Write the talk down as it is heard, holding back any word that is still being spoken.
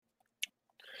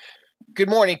Good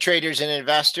morning, traders and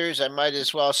investors. I might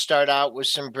as well start out with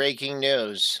some breaking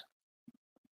news.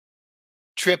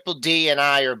 Triple D and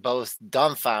I are both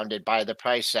dumbfounded by the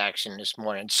price action this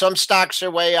morning. Some stocks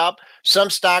are way up, some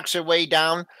stocks are way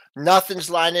down. Nothing's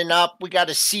lining up. We got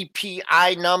a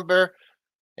CPI number.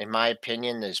 In my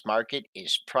opinion, this market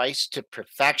is priced to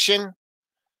perfection.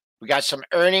 We got some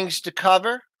earnings to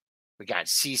cover. We got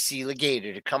CC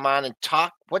Legator to come on and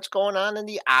talk what's going on in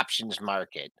the options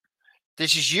market.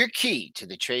 This is your key to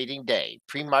the trading day,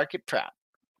 pre-market prep.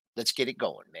 Let's get it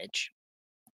going, Mitch.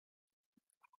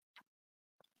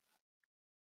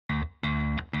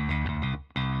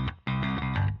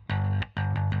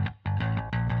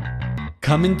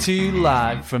 Coming to you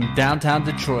live from downtown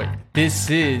Detroit, this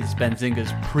is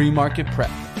Benzinga's Pre-Market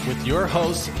Prep with your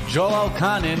hosts, Joel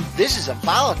Elkanin. This is a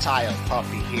volatile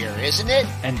puppy here, isn't it?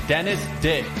 And Dennis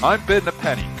Dick. I'm bidding a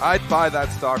penny. I'd buy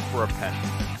that stock for a penny.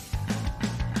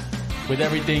 With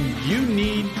everything you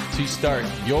need to start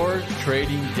your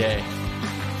trading day.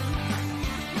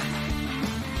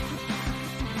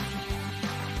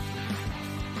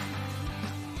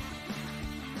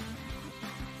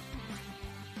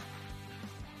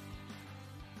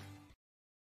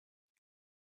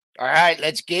 All right,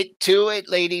 let's get to it,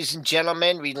 ladies and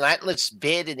gentlemen. Relentless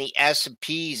bid in the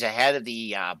S&Ps ahead of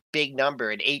the big number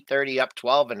at 830, up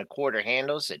 12 and a quarter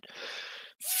handles at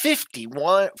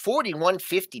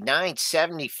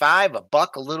 41.59.75. A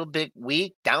buck a little bit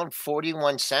weak, down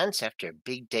 41 cents after a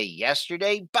big day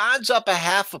yesterday. Bonds up a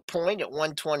half a point at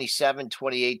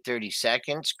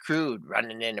 127.28 Crude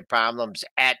running into problems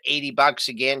at 80 bucks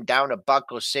again, down a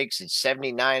buck 06 at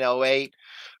 79.08.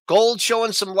 Gold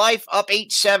showing some life, up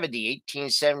 870,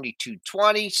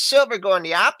 1872.20. Silver going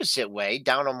the opposite way,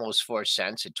 down almost 4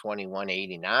 cents at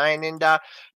 21.89. And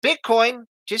Bitcoin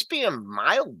just being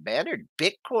mild-mannered.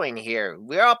 Bitcoin here,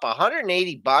 we're up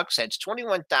 180 bucks. That's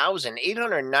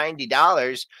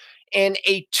 $21,890 and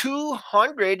a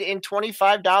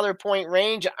 $225 point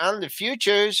range on the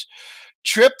futures.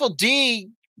 Triple D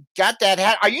got that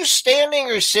hat. Are you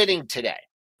standing or sitting today?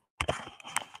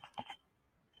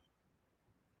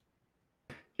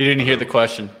 You didn't hear the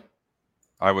question.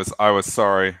 I was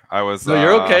sorry. No,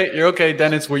 you're okay. You're okay,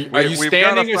 Dennis. Are you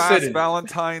standing or sitting?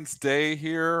 Valentine's Day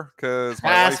here because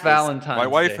my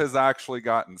wife has actually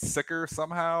gotten sicker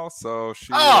somehow, so she's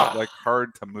like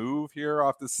hard to move here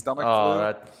off this stomach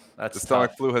flu. That's the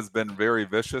stomach flu has been very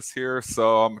vicious here,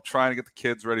 so I'm trying to get the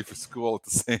kids ready for school at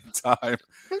the same time.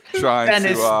 Trying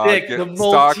to get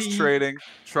stocks trading,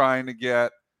 trying to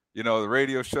get the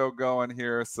radio show going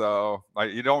here. So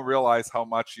you don't realize how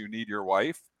much you need your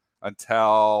wife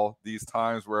until these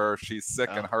times where she's sick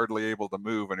and hardly able to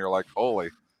move, and you're like, holy,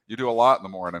 you do a lot in the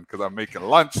morning, because I'm making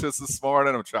lunches this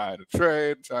morning. I'm trying to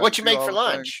trade. What'd you make for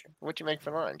lunch?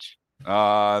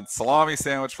 Salami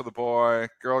sandwich for the boy.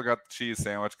 Girl got the cheese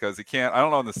sandwich because he can't. I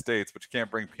don't know in the States, but you can't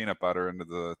bring peanut butter into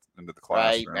the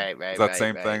classroom. Right. Is that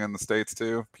same thing in the States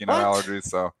too? Peanut allergies.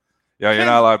 So yeah, you're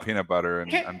not allowed peanut butter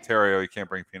in Ontario. You can't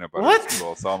bring peanut butter to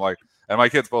school. So I'm like, and my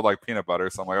kids both like peanut butter.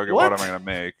 So I'm like, okay, what am I gonna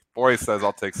make? Boy says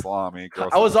I'll take salami. Girl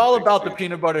I was all about the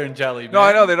peanut butter and jelly. Man. No,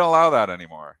 I know they don't allow that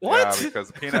anymore. What? Yeah,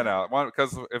 because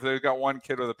because if they've got one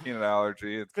kid with a peanut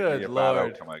allergy, it's gonna be a bad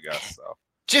outcome, I guess. So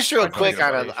just real quick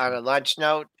on a lunch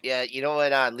note, yeah, you know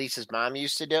what Lisa's mom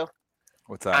used to do?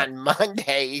 What's that? On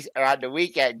Mondays or on the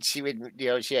weekend, she would,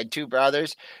 she had two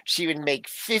brothers. She would make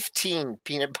 15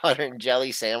 peanut butter and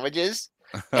jelly sandwiches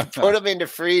and put them in the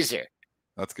freezer.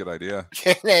 That's a good idea.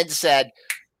 And then said,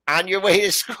 on your way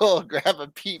to school, grab a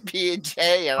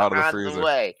PB&J and on the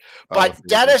way. But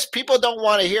Dennis, people don't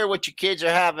want to hear what your kids are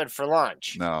having for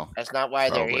lunch. No, that's not why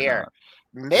they're here.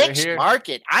 Mixed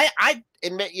market. I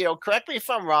admit, correct me if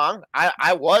I'm wrong.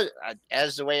 I was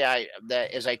as I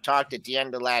talked at the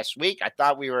end of last week. I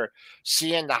thought we were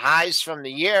seeing the highs from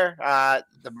the year.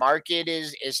 The market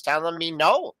is telling me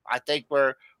no. I think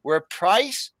we're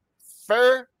priced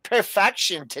for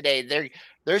perfection today.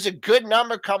 There's a good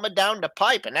number coming down the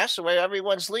pipe, and that's the way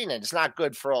everyone's leaning. It's not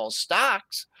good for all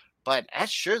stocks, but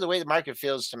that's sure the way the market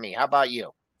feels to me. How about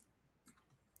you?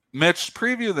 Mitch,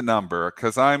 preview the number,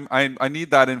 because I need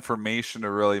that information to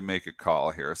really make a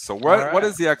call here. So what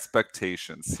is the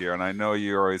expectations here? And I know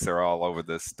you always are all over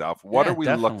this stuff. What are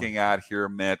we looking at here,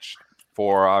 Mitch,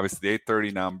 for obviously the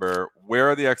 830 number? Where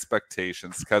are the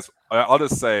expectations? Because I'll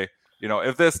just say,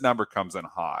 if this number comes in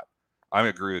hot, I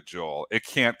agree with Joel. It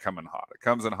can't come in hot. It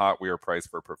comes in hot, we are priced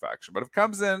for perfection. But if it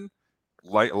comes in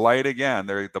light again,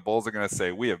 the bulls are going to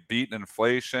say, we have beaten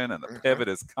inflation and the pivot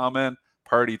is coming.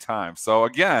 Party time. So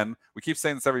again, we keep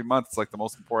saying this every month. It's like the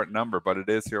most important number, but it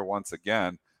is here once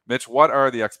again. Mitch, what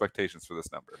are the expectations for this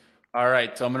number? All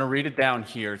right, so I'm going to read it down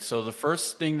here. So the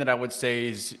first thing that I would say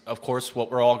is, of course,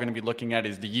 what we're all going to be looking at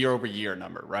is the year-over-year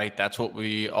number, right? That's what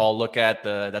we all look at.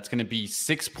 That's going to be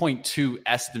 6.2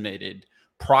 estimated.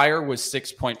 Prior was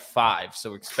 6.5,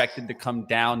 so expected to come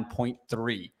down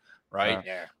 0.3, right?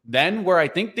 Yeah. Then where I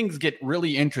think things get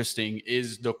really interesting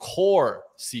is the core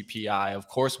CPI, of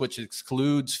course, which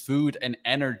excludes food and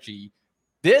energy.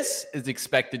 This is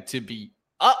expected to be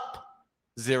up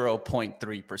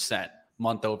 0.3%.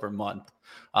 month over month.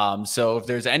 So if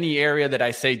there's any area that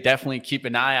I say definitely keep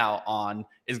an eye out on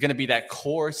is going to be that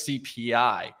core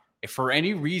CPI. If for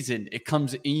any reason it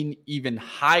comes in even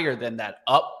higher than that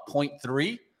up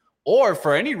 0.3, or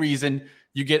for any reason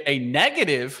you get a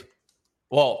negative,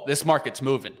 well, this market's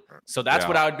moving. So that's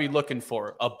what I would be looking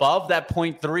for. Above that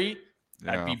 0.3,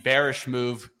 that'd be bearish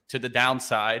move to the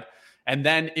downside. And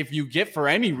then if you get for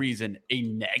any reason a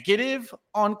negative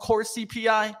on core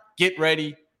CPI, get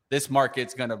ready. This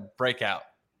market's going to break out,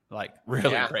 like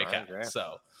really break out.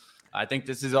 So I think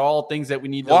this is all things that we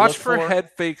need to watch look for head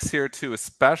fakes here too,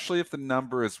 especially if the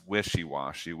number is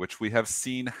wishy-washy, which we have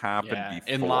seen happen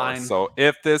before. In line. So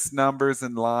if this number's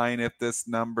in line, if this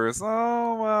number's, it's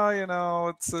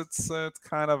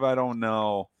kind of, I don't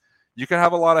know. You can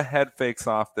have a lot of head fakes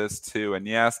off this too. And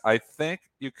yes, I think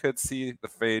you could see the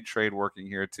fade trade working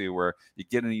here too, where you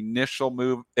get an initial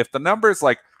move. If the number is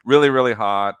like really, really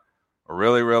hot,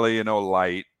 really, really,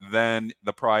 light, then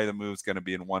probably the move's going to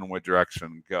be in one way direction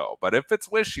and go. But if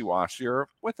it's wishy-washy or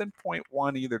within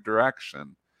 0.1 either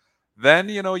direction, then,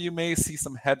 you may see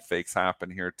some head fakes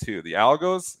happen here too. The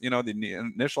algos, the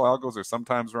initial algos are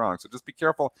sometimes wrong. So just be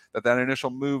careful that initial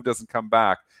move doesn't come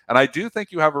back. And I do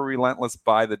think you have a relentless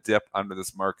buy the dip under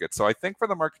this market. So I think for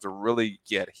the market to really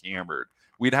get hammered,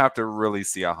 we'd have to really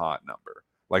see a hot number,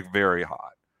 like very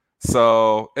hot.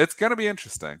 So it's going to be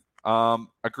interesting.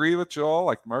 Agree with Joel,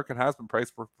 like the market has been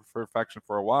priced for perfection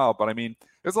for a while, but I mean,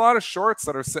 there's a lot of shorts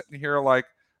that are sitting here like,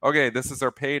 okay, this is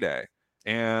our payday.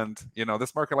 And,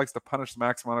 this market likes to punish the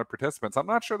maximum amount of participants. I'm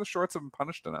not sure the shorts have been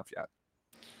punished enough yet.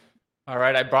 All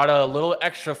right, I brought a little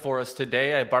extra for us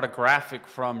today. I brought a graphic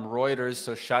from Reuters,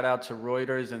 so shout out to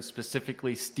Reuters and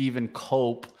specifically Stephen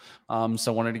Cope.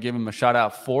 So I wanted to give him a shout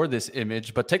out for this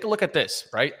image, but take a look at this,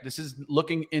 right? This is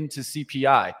looking into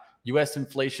CPI. U.S.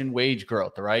 inflation, wage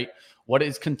growth, right? What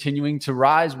is continuing to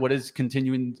rise? What is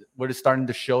starting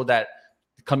to show that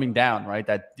coming down, right?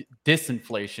 That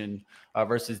disinflation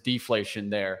versus deflation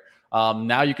there.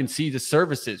 Now you can see the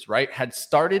services, right, had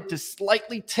started to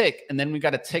slightly tick, and then we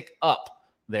got a tick up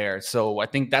there. So I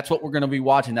think that's what we're going to be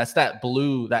watching. That's that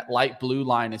light blue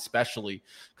line, especially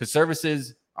because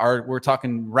services we're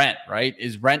talking rent, right?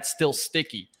 Is rent still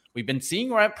sticky? We've been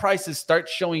seeing rent prices start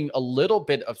showing a little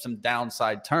bit of some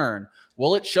downside turn.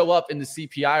 Will it show up in the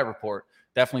CPI report?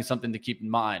 Definitely something to keep in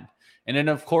mind. And then,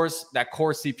 of course, that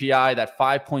core CPI, that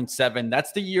 5.7,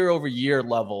 that's the year-over-year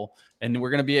level. And we're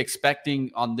going to be expecting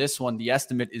on this one, the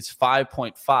estimate is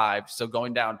 5.5, so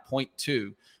going down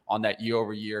 0.2 on that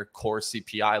year-over-year core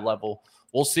CPI level.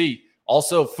 We'll see.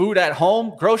 Also, food at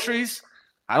home, groceries,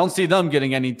 I don't see them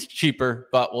getting any cheaper,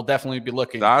 but we'll definitely be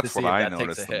looking. That's what I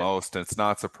noticed the most. And it's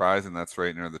not surprising that's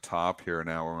right near the top here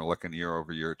now when we're looking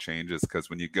year-over-year changes, because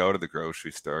when you go to the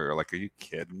grocery store, you're like, are you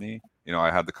kidding me? I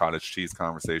had the cottage cheese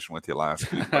conversation with you last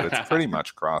week, but it's pretty much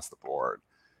across the board.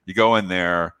 You go in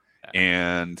there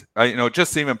and,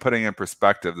 just even putting in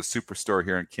perspective, the Superstore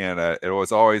here in Canada, it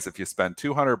was always if you spend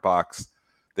 $200,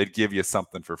 they'd give you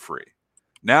something for free.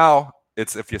 Now,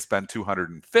 it's if you spend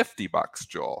 $250,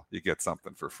 Joel, you get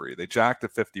something for free. They jacked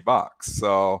it $50.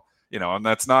 So, and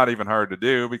that's not even hard to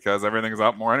do because everything's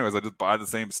up more anyways. I just buy the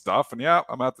same stuff and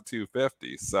I'm at the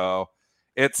 $250. So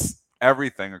it's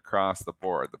everything across the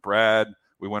board. The bread,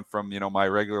 we went from, my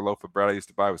regular loaf of bread I used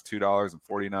to buy was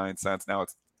 $2.49. Now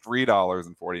it's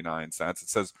 $3.49. It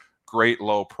says great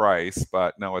low price,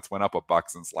 but no, it's went up $1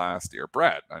 since last year.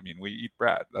 Bread. I mean, we eat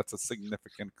bread. That's a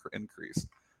significant increase.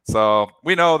 So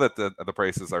we know that the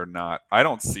prices are not, I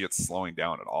don't see it slowing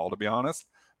down at all, to be honest.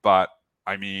 But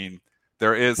I mean,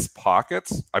 there is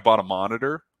pockets. I bought a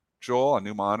monitor, Joel, a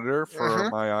new monitor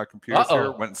for my computers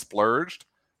here, went and splurged.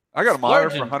 I got a monitor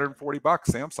for $140,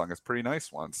 Samsung. It's a pretty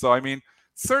nice one. So, I mean,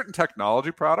 certain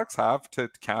technology products have,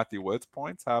 to Kathy Wood's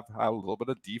points, have a little bit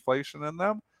of deflation in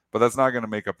them, but that's not going to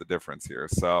make up the difference here.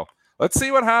 So let's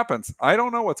see what happens. I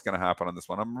don't know what's going to happen on this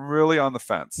one. I'm really on the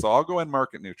fence. So I'll go in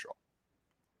market neutral.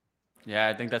 Yeah,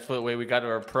 I think that's the way we got to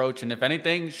approach. And if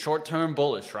anything, short-term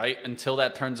bullish, right? Until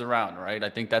that turns around, right? I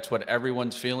think that's what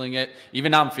everyone's feeling it.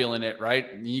 Even I'm feeling it,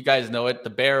 right? You guys know it. The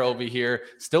bear over here,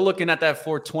 still looking at that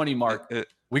 420 mark.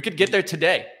 We could get there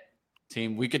today,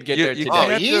 team. We could get there today. You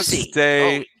can't just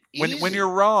stay. When you're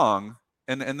wrong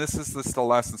and this is the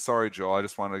lesson. Sorry, Joel. I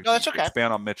just want to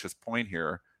expand on Mitch's point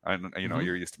here. And you know,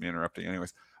 you're used to me interrupting,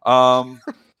 anyways.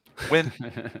 When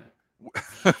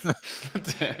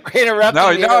now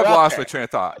I've lost my train of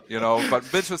thought. You know,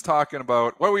 but Mitch was talking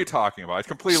about, what were you talking about? It's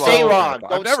completely stay wrong.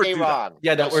 Don't stay wrong.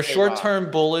 Yeah, that we're short-term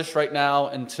bullish right now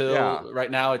until right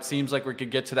now it seems like we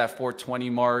could get to that 420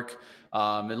 mark.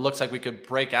 It looks like we could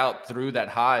break out through that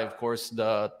high. Of course,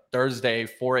 the Thursday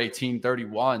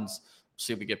 418.31s.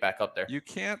 See if we get back up there. You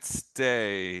can't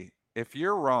stay if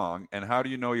you're wrong. And how do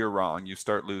you know you're wrong? You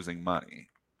start losing money.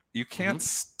 You can't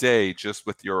stay just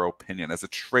with your opinion. As a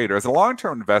trader, as a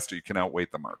long-term investor, you can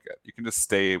outweight the market. You can just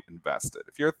stay invested.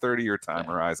 If you're a 30-year time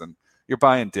horizon, you're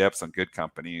buying dips on good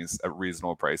companies at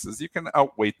reasonable prices, you can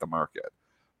outweight the market.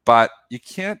 But you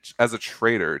can't, as a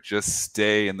trader, just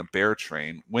stay in the bear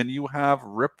train when you have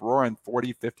rip-roaring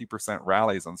 40, 50%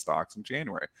 rallies on stocks in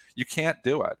January. You can't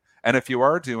do it. And if you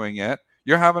are doing it,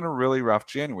 you're having a really rough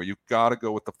January. You've got to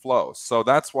go with the flow. So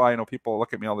that's why, you know, people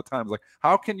look at me all the time like,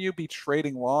 how can you be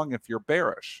trading long if you're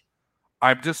bearish?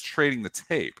 I'm just trading the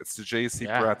tape. It's to JC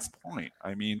Brett's point.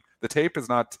 I mean, the tape is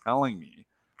not telling me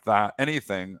that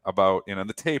anything about, you know,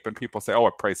 the tape, and people say, oh,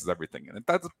 it prices everything in it.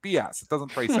 That's BS. It doesn't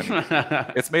price anything.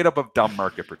 It's made up of dumb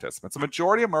market participants. The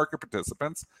majority of market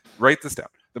participants, write this down,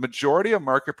 the majority of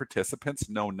market participants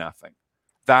know nothing.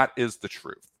 That is the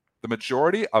truth. The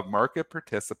majority of market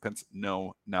participants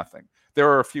know nothing. There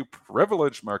are a few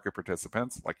privileged market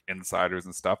participants, like insiders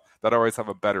and stuff, that always have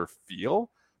a better feel.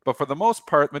 But for the most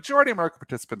part, the majority of market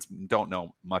participants don't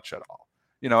know much at all.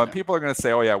 You know, and people are going to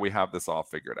say, oh, yeah, we have this all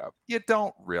figured out. You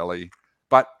don't really.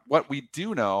 But what we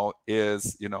do know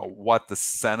is, you know, what the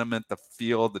sentiment, the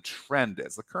feel, the trend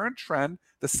is. The current trend,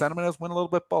 the sentiment has went a little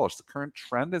bit bullish. The current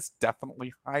trend is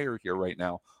definitely higher here right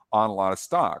now on a lot of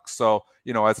stocks. So,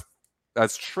 you know,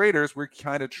 as traders, we're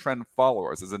kind of trend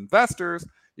followers. As investors,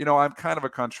 you know, I'm kind of a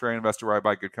contrarian investor where I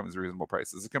buy good companies at reasonable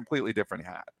prices. It's a completely different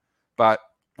hat. But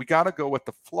we got to go with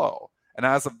the flow. And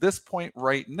as of this point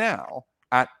right now,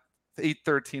 at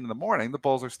 8:13 in the morning, the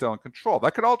bulls are still in control.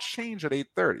 That could all change at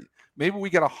 8:30. Maybe we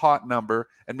get a hot number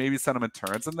and maybe sentiment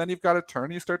turns, and then you've got to turn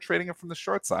and you start trading it from the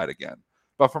short side again.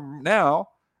 But from now,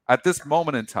 at this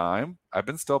moment in time, I've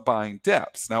been still buying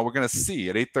dips. Now we're going to see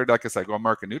at 8:30, like I said, go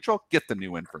market neutral, get the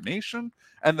new information,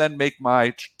 and then make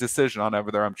my decision on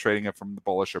whether I'm trading it from the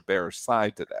bullish or bearish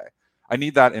side today. I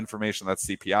need that information, that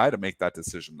CPI, to make that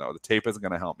decision, though. The tape isn't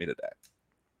going to help me today.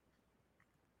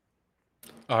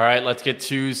 All right, let's get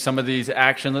to some of these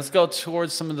action. Let's go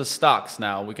towards some of the stocks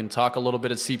now. We can talk a little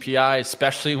bit of CPI,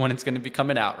 especially when it's going to be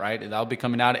coming out, right? That'll be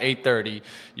coming out at 8:30.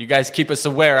 You guys keep us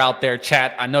aware out there,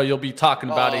 chat. I know you'll be talking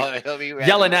about it,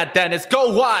 yelling at Dennis,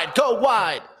 go wide, go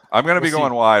wide. I'm going to be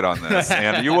going wide on this,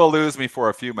 and you will lose me for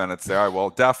a few minutes there. I will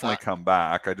definitely come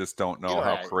back. I just don't know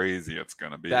how crazy it's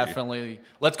going to be. Definitely.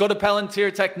 Let's go to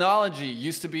Palantir Technology.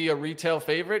 Used to be a retail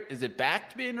favorite. Is it back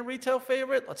to being a retail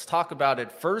favorite? Let's talk about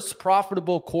it. First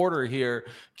profitable quarter here.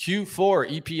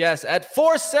 Q4 EPS at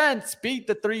 4 cents. Beat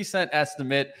the 3 cent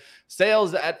estimate.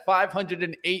 Sales at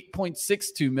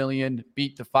 $508.62 million.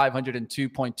 Beat the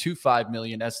 $502.25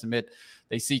 million estimate.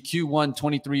 They see Q1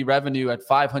 23 revenue at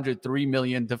 $503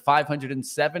 million to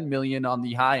 $507 million on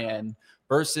the high end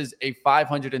versus a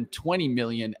 $520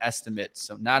 million estimate.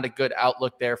 So not a good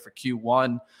outlook there for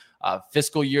Q1.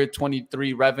 Fiscal year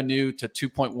 23 revenue to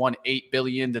 $2.18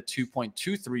 billion to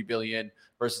 $2.23 billion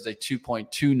versus a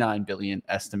 $2.29 billion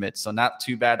estimate. So not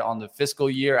too bad on the fiscal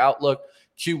year outlook.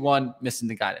 Q1 missing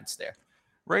the guidance there.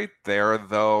 Right there,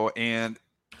 though, and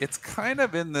it's kind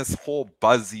of in this whole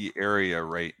buzzy area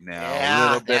right now.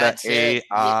 A little bit of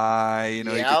AI, you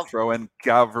know, you could throw in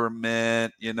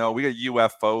government, you know, we got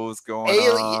UFOs going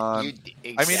on.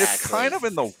 Exactly. I mean, it's kind of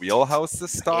in the wheelhouse,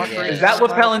 this stock. Is that what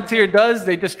Palantir does?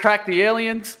 They just track the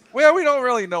aliens? Well, we don't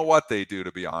really know what they do,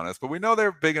 to be honest, but we know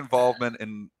they're big involvement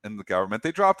in the government.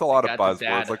 They dropped a lot of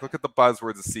buzzwords. Like, look at the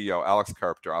buzzwords the CEO, Alex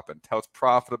Karp, dropping. Touts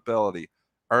profitability,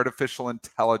 artificial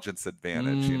intelligence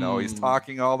advantage. You know, he's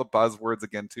talking all the buzzwords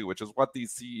again too, which is what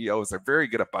these CEOs are very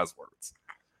good at, buzzwords.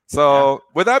 So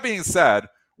with that being said,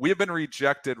 we have been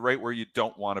rejected right where you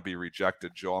don't want to be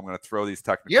rejected, Joel. I'm going to throw these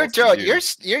technicals.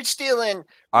 You're stealing.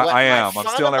 I am. I'm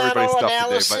stealing everybody's stuff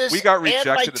today, but we got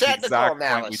rejected at the exact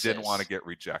point we didn't want to get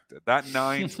rejected. That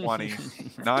 920,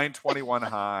 921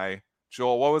 high.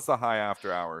 Joel, what was the high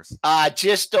after hours?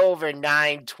 Just over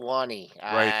 920.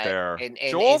 Right there.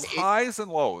 Joel's highs and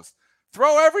lows.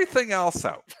 Throw everything else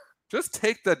out. Just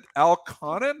take the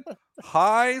Alconin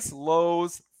highs,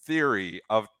 lows theory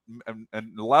of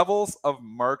and levels of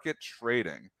market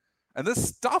trading. And this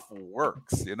stuff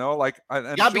works, you know, like,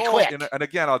 and, Joel, be quick. And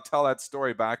again, I'll tell that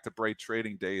story back to bright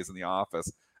trading days in the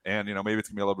office. And, maybe it's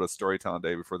going to be a little bit of storytelling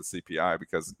day before the CPI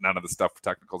because none of the stuff for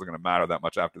technicals are going to matter that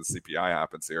much after the CPI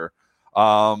happens here.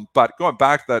 But going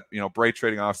back to that, Bray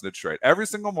trading office in Detroit, every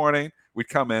single morning we'd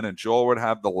come in and Joel would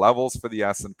have the levels for the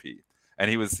S&P. And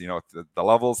he was, the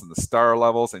levels and the star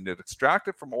levels, and it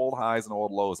extracted from old highs and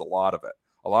old lows, a lot of it.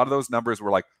 A lot of those numbers were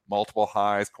like multiple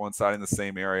highs coinciding in the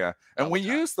same area. And we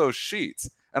use those sheets.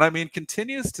 And I mean,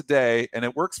 continues today, and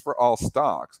it works for all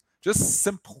stocks. Just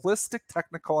simplistic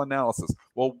technical analysis.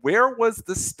 Well, where was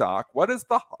the stock? What is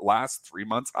the last 3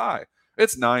 months high?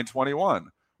 It's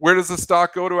 921. Where does the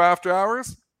stock go to after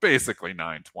hours? Basically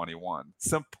 921.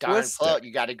 Simplistic.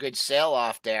 You got a good sell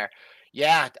off there.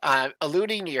 Yeah.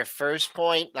 Alluding to your first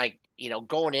point, like,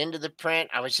 going into the print,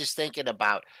 I was just thinking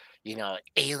about,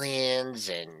 aliens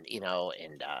and,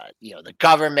 the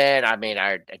government. I mean,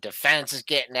 our defense is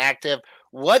getting active.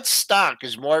 What stock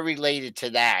is more related to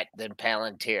that than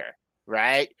Palantir,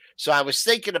 right? So I was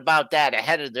thinking about that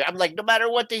ahead of I'm like, no matter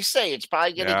what they say, it's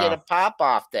probably going to get a pop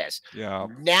off this. Yeah.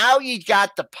 Now you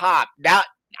got the pop. Now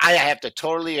I have to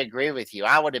totally agree with you.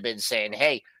 I would have been saying,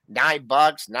 hey, $9,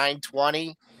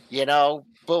 920,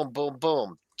 boom, boom,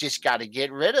 boom. Just got to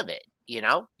get rid of it. You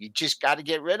just got to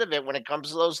get rid of it when it comes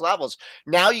to those levels.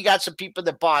 Now you got some people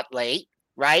that bought late,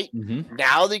 right? Mm-hmm.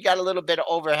 Now they got a little bit of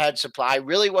overhead supply.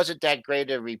 Really wasn't that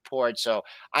great a report. So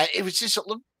it was just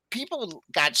people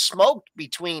got smoked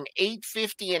between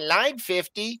 850 and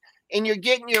 950, and you're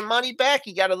getting your money back.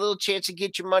 You got a little chance to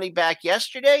get your money back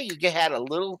yesterday. You had a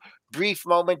little brief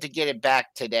moment to get it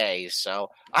back today. So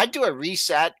I do a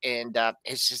reset, and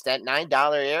it's just that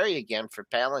 $9 area again for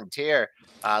Palantir.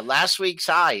 Last week's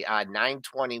high,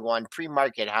 921,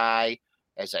 pre-market high,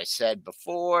 as I said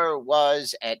before,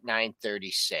 was at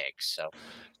 936. So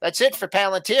that's it for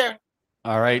Palantir.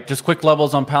 All right, just quick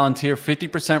levels on Palantir.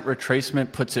 50%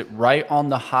 retracement puts it right on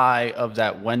the high of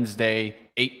that Wednesday,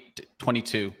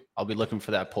 822. I'll be looking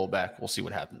for that pullback. We'll see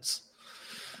what happens.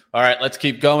 All right, let's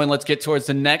keep going. Let's get towards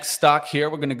the next stock here.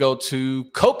 We're going to go to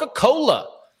Coca-Cola. I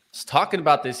was talking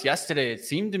about this yesterday. It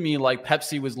seemed to me like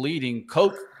Pepsi was leading.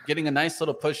 Coke getting a nice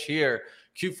little push here.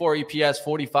 Q4 EPS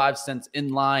 45 cents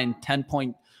in line,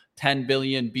 10.10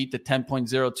 billion, beat the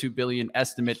 10.02 billion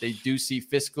estimate. They do see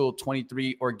fiscal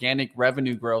 23 organic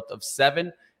revenue growth of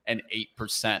 7 and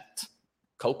 8%.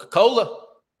 Coca-Cola.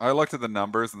 I looked at the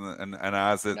numbers, and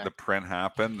as the print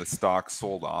happened, the stock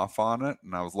sold off on it.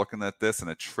 And I was looking at this, and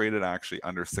it traded actually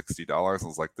under $60. I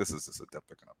was like, this is just a dip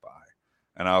they're going to buy.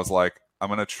 And I was like, I'm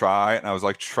going to try. And I was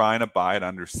like trying to buy it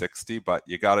under 60, but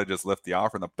you got to just lift the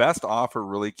offer. And the best offer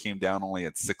really came down only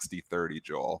at 60.30,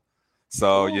 Joel.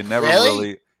 So you never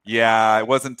really, it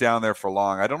wasn't down there for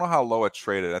long. I don't know how low it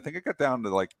traded. I think it got down to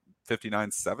like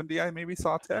 59.70. I maybe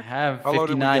saw a tick. I have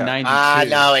 59.92.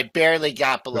 No, it barely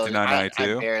got below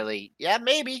 59.92. Barely. Yeah,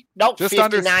 maybe. No, just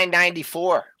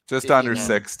 59.94. Just under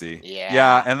 60.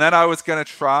 Yeah. And then I was going to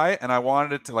try, and I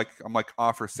wanted it to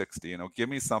offer 60, give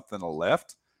me something to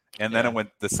lift. And then it went,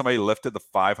 somebody lifted the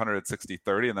 500 at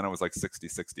 60.30, and then it was like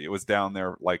 60.60. It was down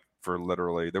there for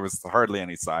literally, there was hardly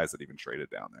any size that even traded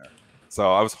down there.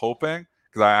 So I was hoping,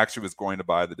 because I actually was going to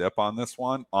buy the dip on this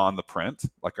one on the print.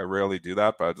 Like, I rarely do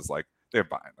that, but I was just like, they're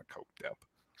buying the Coke dip.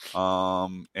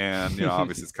 And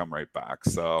obviously it's come right back.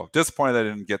 So disappointed I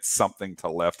didn't get something to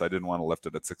lift. I didn't want to lift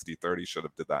it at 60.30. Should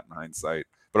have did that in hindsight,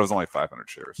 but it was only 500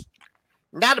 shares.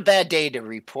 Not a bad day to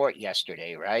report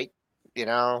yesterday, right?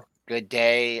 Good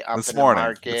day up this in morning. The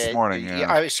market. This morning,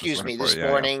 yeah. This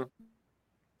morning.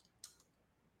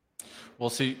 We'll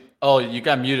see. Oh, you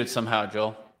got muted somehow,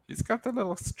 Joel. He's got the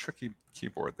little tricky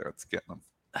keyboard there. It's getting him.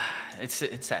 It's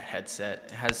that headset.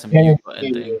 It has some mute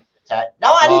button thing.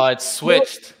 It's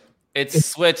switched. It's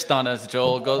switched on us,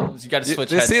 Joel. You got to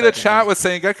switch. You see, the chat was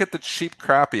saying you got to get the cheap,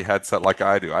 crappy headset like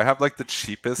I do. I have the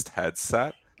cheapest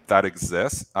headset that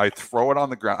exists. I throw it on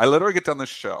the ground. I literally get done the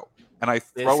show and I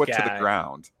throw it to the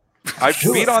ground. I've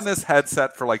been on this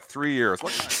headset for 3 years. Do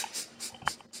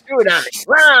it on the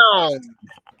ground.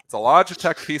 It's a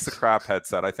Logitech piece of crap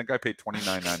headset. I think I paid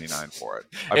 $29.99 for it.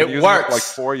 I've been using works. it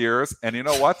for 4 years, and you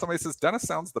know what? Somebody says Dennis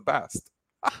sounds the best.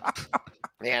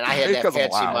 Man, I had that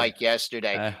fancy mic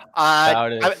yesterday.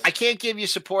 I can't give you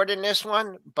support in this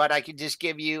one, but I could just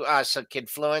give you some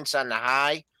confluence on the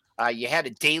high. You had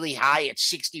a daily high at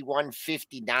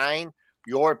 61.59.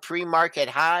 Your pre-market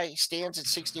high stands at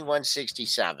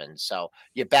 61.67. So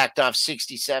you backed off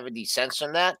 70 cents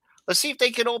from that. Let's see if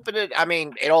they can open it. I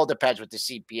mean, it all depends with the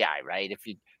CPI, right? If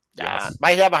you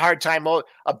might have a hard time.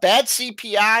 A bad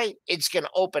CPI, it's going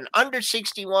to open under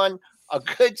 61. A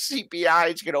good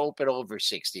CPI, it's going to open over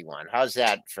 61. How's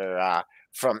that for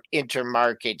from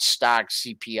intermarket stock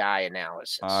CPI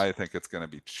analysis? I think it's going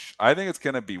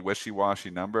to be wishy-washy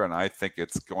number, and I think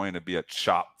it's going to be a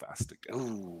chop fest again.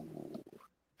 Ooh.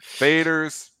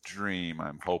 Fader's dream,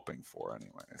 I'm hoping for,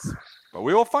 anyways. But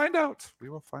we will find out.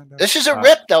 This is a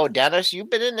rip, though, Dennis.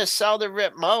 You've been in the sell the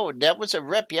rip mode. That was a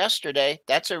rip yesterday.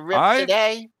 That's a rip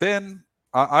today.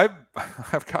 I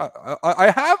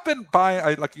have been buying.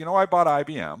 I bought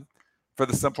IBM for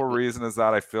the simple reason is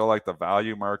that I feel like the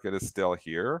value market is still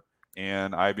here,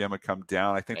 and IBM would come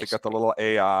down. I think they got the little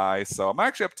AI, so I'm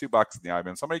actually up $2 in the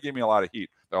IBM. Somebody gave me a lot of heat.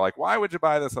 They're like, "Why would you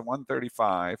buy this at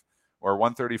 135 or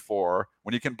 134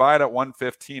 when you can buy it at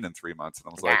 115 in 3 months?" And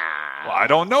I was like, "Well, I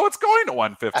don't know it's going to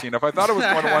 115. If I thought it was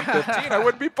going to 115, I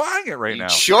wouldn't be buying it right now."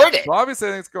 Short it. So obviously,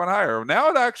 I think it's going higher. Now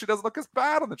it actually doesn't look as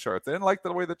bad on the charts. They didn't like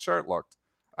the way the chart looked.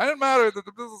 I didn't matter.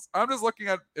 I'm just looking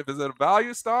at if it's a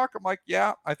value stock. I'm like,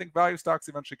 yeah, I think value stocks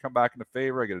eventually come back into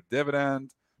favor. I get a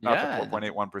dividend. Not that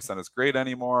 4.81% is great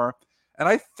anymore. And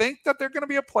I think that they're going to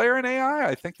be a player in AI.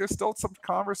 I think there's still some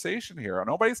conversation here.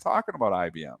 Nobody's talking about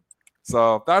IBM.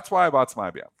 So that's why I bought some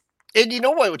IBM. And you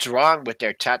know what's wrong with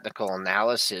their technical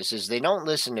analysis is they don't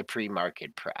listen to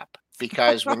pre-market prep,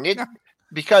 because when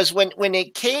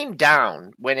it came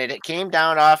down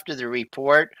after the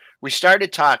report, we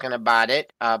started talking about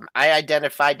it. I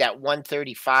identified that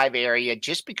 135 area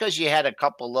just because you had a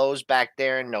couple lows back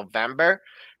there in November.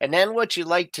 And then what you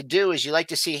like to do is you like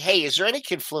to see, hey, is there any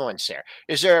confluence there?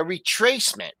 Is there a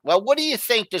retracement? Well, what do you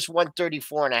think this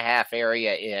 134.5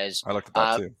 area is? I looked at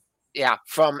that too. Yeah,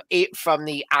 from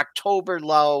the October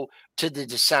low to the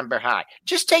December high.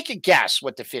 Just take a guess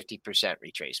what the 50%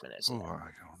 retracement is. Oh, I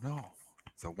don't know.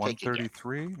 Is it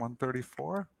 133,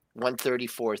 134?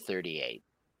 134.38.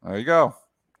 There you go.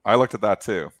 I looked at that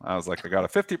too. I was like, I got a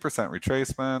 50%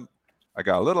 retracement. I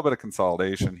got a little bit of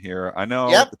consolidation here. I know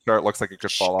the chart looks like it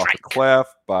could fall off a cliff,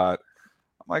 but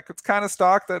I'm like, it's kind of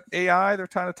stock that AI, they're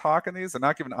trying to talk in these. They're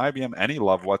not giving IBM any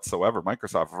love whatsoever.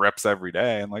 Microsoft rips every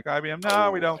day. And like IBM,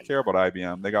 no, we don't care about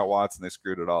IBM. They got Watson. They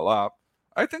screwed it all up.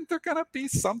 I think they're going to be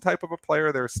some type of a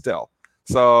player there still.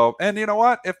 So, and you know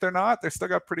what? If they're not, they still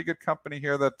got pretty good company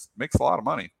here that makes a lot of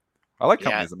money. I like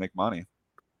companies that make money.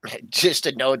 Just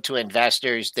a note to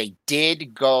investors, they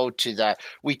did go to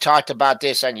we talked about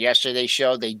this on yesterday's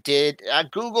show. They did,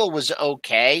 Google was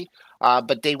okay.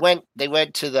 But they went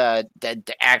to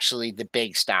the actually the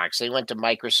big stocks. They went to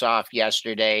Microsoft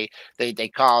yesterday. They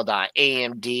called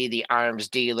AMD the arms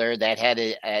dealer that had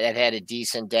a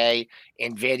decent day.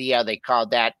 Nvidia, they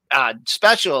called that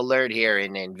special alert here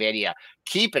in Nvidia.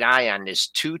 Keep an eye on this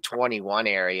 221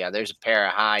 area. There's a pair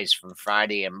of highs from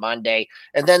Friday and Monday,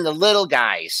 and then the little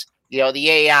guys. The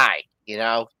AI.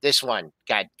 This one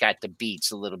got the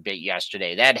beats a little bit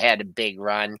yesterday. That had a big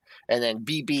run. And then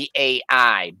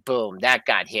BBAI, boom, that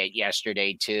got hit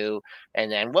yesterday too.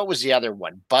 And then what was the other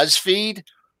one? BuzzFeed,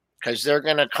 because they're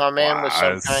going to come in with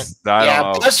some kind.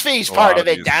 Yeah, BuzzFeed's part of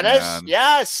it, Dennis. Man.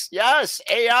 Yes,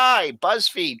 AI,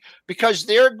 BuzzFeed, because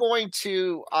they're going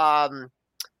to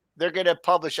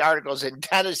publish articles. And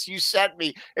Dennis, you sent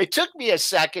me. It took me a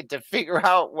second to figure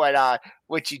out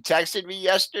what you texted me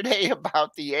yesterday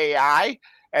about the AI,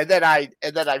 and then I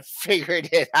figured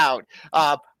it out.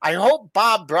 I hope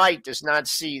Bob Bright does not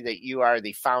see that you are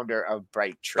the founder of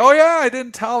Bright Trade. Oh yeah, I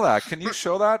didn't tell that. Can you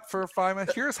show that for 5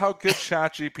 minutes? Here's how good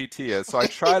ChatGPT is. So I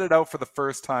tried it out for the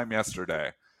first time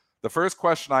yesterday. The first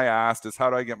question I asked is, how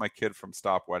do I get my kid from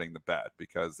stop wetting the bed,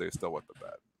 because they're still wet the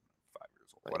bed.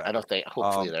 Whatever. I don't think.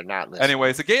 Hopefully, they're not listening.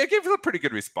 Anyways, it gave a pretty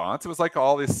good response. It was like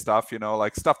all this stuff,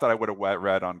 like stuff that I would have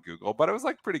read on Google, but it was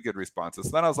like pretty good responses.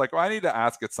 So then I was like, well, I need to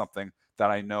ask it something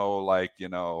that I know, like,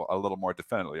 a little more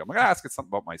definitively. I'm going to ask it something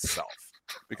about myself,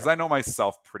 because I know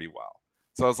myself pretty well.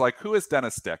 So I was like, who is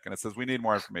Dennis Dick? And it says, we need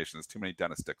more information. There's too many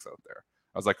Dennis Dicks out there.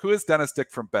 I was like, who is Dennis Dick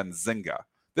from Benzinga?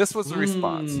 This was the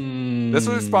response. This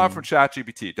was a response from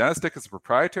ChatGPT. Dennis Dick is a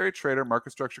proprietary trader,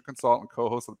 market structure consultant,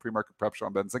 co-host of the pre-market prep show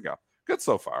on Benzinga. Good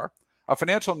so far. A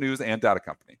financial news and data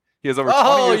company. He has over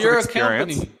 20 years of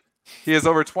experience. He has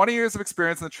over 20 years of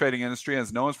experience in the trading industry and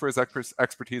is known for his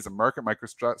expertise in market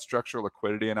microstructure,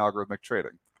 liquidity, and algorithmic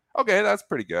trading. Okay, that's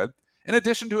pretty good. In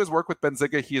addition to his work with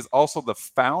Benzinga, he is also the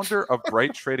founder of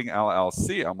Bright Trading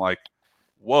LLC. I'm like,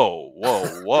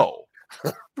 whoa.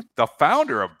 The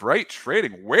founder of Bright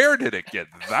Trading, where did it get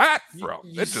that from?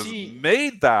 It just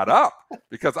made that up,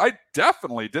 because I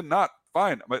definitely did not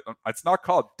find. It's not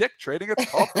called Dick Trading, it's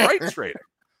called Bright Trading.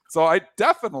 So I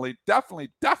definitely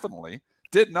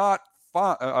did not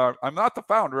find. I'm not the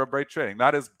founder of Bright Trading.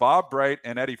 That is Bob Bright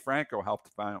and Eddie Franco helped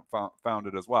found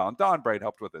it as well, and Don Bright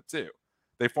helped with it too.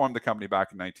 They formed the company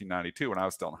back in 1992 when I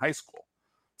was still in high school.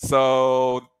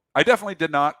 So I definitely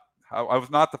did not I was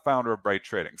not the founder of Bright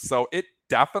Trading. So it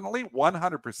definitely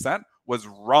 100% was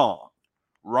wrong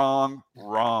on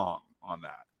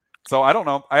that. So I don't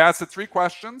know. I asked it 3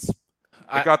 questions.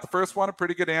 I got the first one a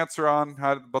pretty good answer on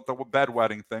about the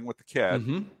bedwetting thing with the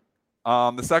kid.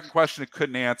 The second question it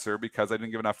couldn't answer because I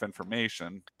didn't give enough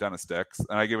information, Dennis Dix.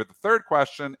 And I gave it the third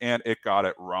question and it got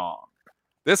it wrong.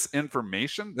 This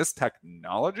information, this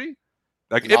technology,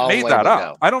 like it made that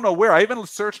up. I don't know where. I even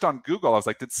searched on Google. I was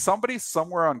like, did somebody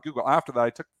somewhere on Google, after that I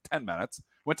took 10 minutes,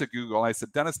 went to Google, and I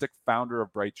said, Dennis Dick, founder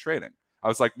of Bright Trading. I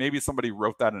was like, maybe somebody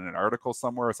wrote that in an article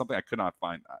somewhere or something. I could not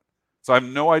find that. So I have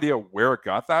no idea where it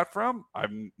got that from.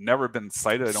 I've never been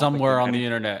cited. I don't somewhere on the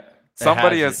internet.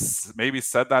 Somebody has maybe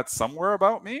said that somewhere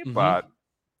about me, but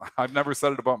I've never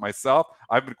said it about myself.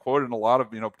 I've been quoted in a lot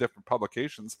of different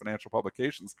publications, financial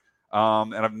publications,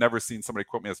 and I've never seen somebody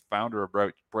quote me as founder of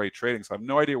Bright Trading. So I have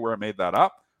no idea where I made that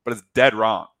up, but it's dead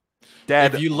wrong.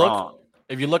 Dead wrong.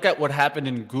 If you look at what happened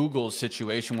in Google's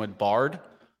situation with Bard,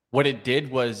 what it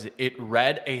did was it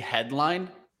read a headline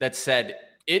that said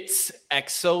it's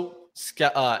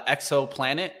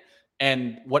exoplanet,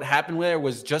 and what happened there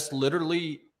was just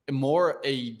literally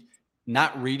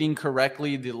not reading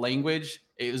correctly the language.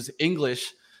 It was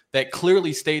English that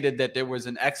clearly stated that there was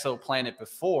an exoplanet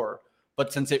before,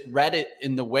 but since it read it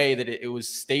in the way that it was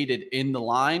stated in the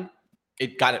line,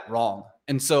 it got it wrong.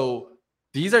 And so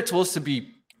these are supposed to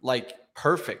be like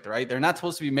perfect, right? They're not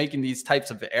supposed to be making these types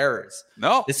of errors.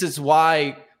 No. This is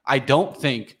why I don't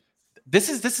think this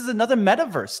is another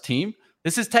metaverse, team.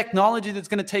 This is technology that's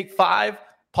going to take 5,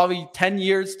 probably 10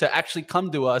 years to actually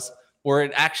come to us where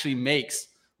it actually makes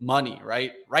money,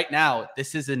 right? Right now,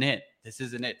 this isn't it. This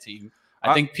isn't it, team.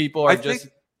 I think people are just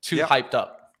too hyped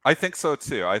up. I think so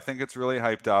too. I think it's really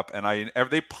hyped up, and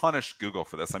they punished Google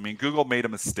for this. I mean, Google made a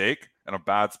mistake in a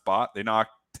bad spot. They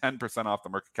knocked 10% off the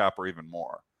market cap or even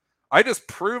more. I just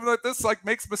proved that this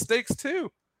makes mistakes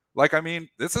too.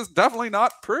 This is definitely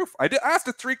not proof. I asked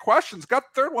it 3 questions, got the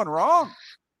third one wrong.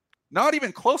 Not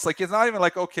even close. It's not even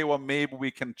okay, well, maybe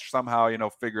we can somehow,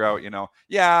 figure out,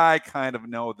 yeah, I kind of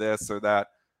know this or that.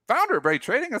 Founder of Bright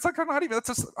Trading, that's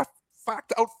just a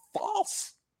fact out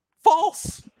false.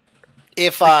 False.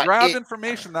 If grabbed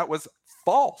information that was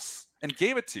false and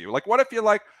gave it to you. What if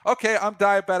you're okay, I'm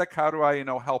diabetic, how do I,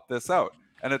 help this out?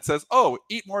 And it says, oh,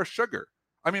 eat more sugar.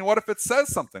 What if it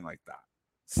says something like that?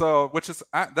 So, which is,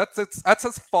 that's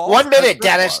as false. 1 minute,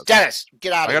 Dennis. Dennis,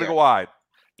 get out of here. I got to go wide.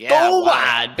 Yeah, go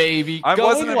wide, baby. I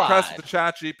wasn't impressed with the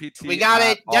chat GPT. We got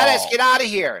it. Dennis, get out of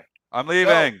here. I'm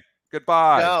leaving. Go.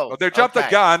 Goodbye. Go. Oh, they jumped the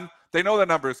gun. They know the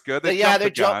number is good. They jumped the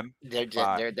gun. They're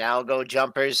algo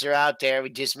jumpers are out there.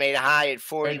 We just made a high at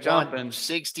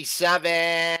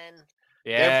 41.67.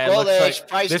 Yeah, they're bullish.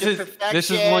 Like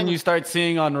this is one you start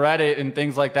seeing on Reddit and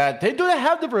things like that. Do they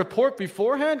have the report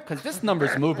beforehand? Because this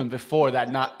number's moving before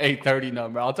that not 830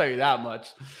 number. I'll tell you that much.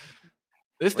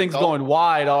 This thing's going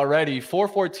wide already.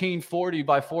 414.40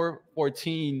 by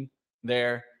 414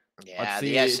 there. Yeah, let's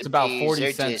see. It's about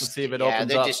 40 cents. Let's see if it opens up.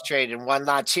 They're just trading one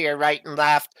lots here, right and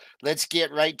left. Let's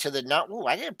get right to the nut. Ooh,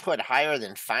 I didn't put higher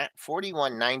than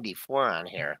 41.94 on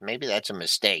here. Maybe that's a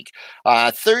mistake.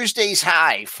 Thursday's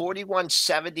high,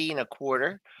 41.70 and a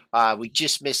quarter. We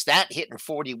just missed that, hitting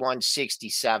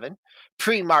 41.67.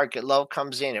 Pre-market low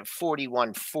comes in at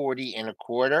 41.40 and a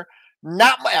quarter.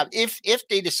 Not my, if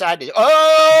they decided,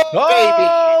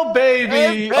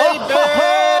 baby.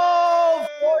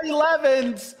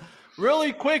 411s.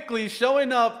 Really quickly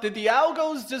showing up. Did the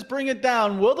algos just bring it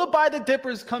down? Will the buy the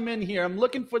dippers come in here? I'm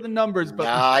looking for the numbers,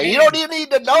 but you don't even need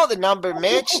to know the number,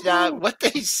 Mitch. What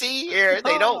they see here,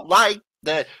 they don't like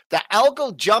the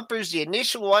algo jumpers, the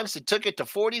initial ones that took it to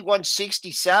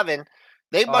 41.67.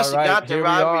 They must have got the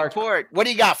wrong report. What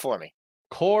do you got for me?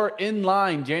 Core in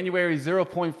line, January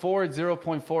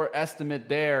 0.4 estimate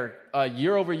there.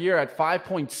 Year over year at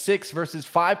 5.6 versus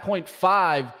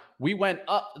 5.5. We went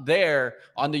up there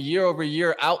on the year over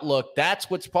year outlook.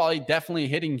 That's what's probably definitely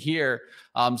hitting here.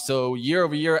 So year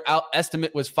over year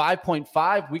estimate was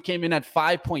 5.5. We came in at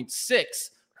 5.6.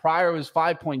 Prior was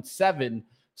 5.7.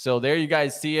 So there you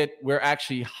guys see it. We're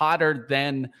actually hotter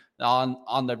than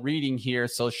on the reading here.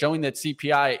 So showing that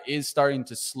CPI is starting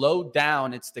to slow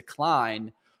down its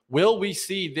decline. Will we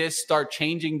see this start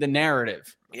changing the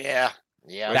narrative? Yeah.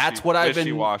 That's what I've been.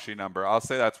 Wishy-washy number. I'll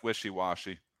say that's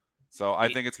wishy-washy. So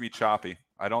I think it's going to be choppy.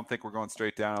 I don't think we're going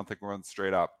straight down. I don't think we're going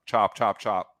straight up. Chop, chop,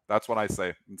 chop. That's what I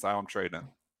say. That's how I'm trading.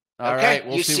 All right.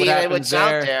 We'll see what happens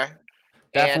there.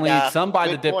 Definitely some buy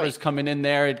the dippers coming in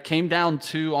there. It came down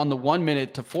to, on the 1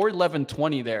 minute, to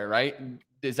 411.20 there, right?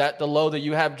 Is that the low that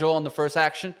you have, Joel, on the first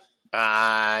action?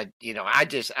 I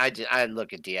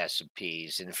look at the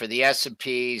S&Ps, and for the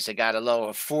S&Ps, I got a low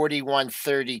of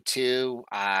 4132.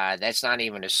 That's not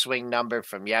even a swing number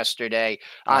from yesterday.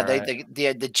 All right.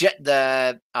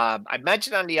 I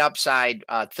mentioned on the upside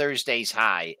Thursday's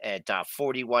high at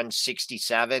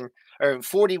 4167 or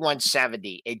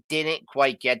 4170. It didn't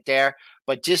quite get there,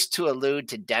 but just to allude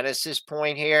to Dennis's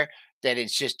point here, that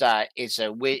it's just it's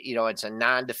a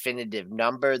non-definitive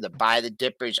number. The buy the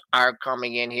dippers are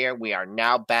coming in here. We are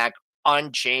now back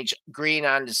unchanged, green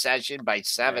on the session by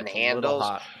 7 It's a little handles.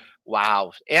 hot.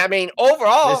 Wow. I mean,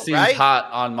 overall, This seems hot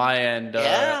on my end.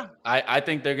 Yeah. I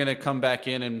think they're going to come back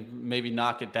in and maybe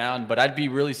knock it down, but I'd be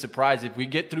really surprised if we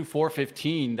get through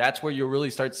 415. That's where you'll really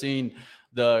start seeing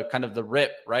the kind of the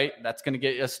rip, right? That's going to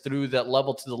get us through that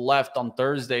level to the left on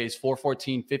Thursdays,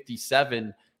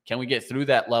 414.57. Can we get through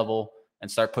that level and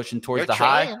start pushing towards the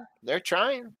high? They're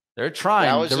trying.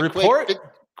 That was the report.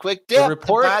 Quick dip. The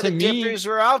report to me, dippers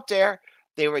were out there.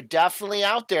 They were definitely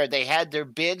out there. They had their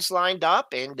bids lined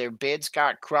up, and their bids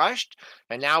got crushed.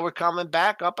 And now we're coming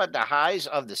back up at the highs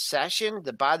of the session.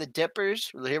 The buy the dippers.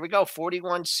 Here we go,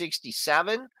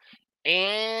 41.67.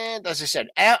 And as I said,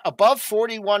 above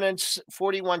 41 and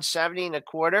 41.70 and a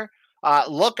quarter.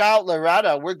 Look out,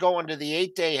 Loretta. We're going to the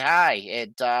 8-day high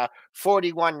at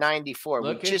 41.94.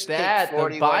 Look at that.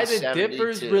 The buy the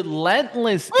dippers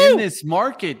relentless in this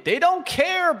market. They don't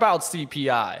care about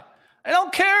CPI. They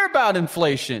don't care about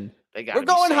inflation. We're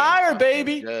going higher,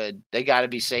 baby. Good. They got to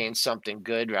be saying something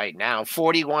good right now.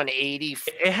 41.80.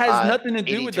 It has nothing to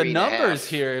do with the numbers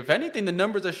here. If anything, the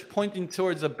numbers are pointing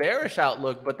towards a bearish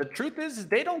outlook. But the truth is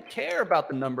they don't care about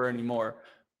the number anymore.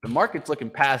 The market's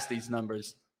looking past these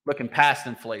numbers, looking past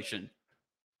inflation.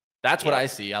 That's what I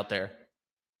see out there.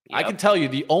 Yep. I can tell you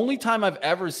the only time I've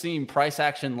ever seen price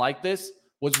action like this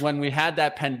was when we had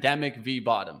that pandemic V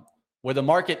bottom, where the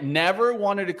market never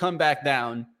wanted to come back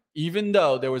down, even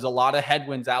though there was a lot of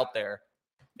headwinds out there.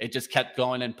 It just kept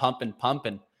going and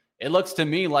pumping. It looks to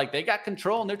me like they got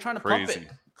control and they're trying to pump it.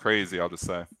 Crazy, I'll just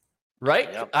say.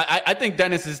 Right? Yep. I think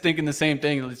Dennis is thinking the same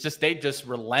thing. It's just they just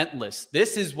relentless.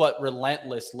 This is what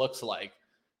relentless looks like.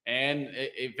 And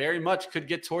it very much could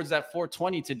get towards that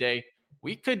 420 today.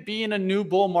 We could be in a new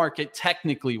bull market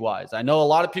technically wise. I know a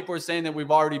lot of people are saying that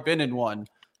we've already been in one,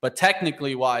 but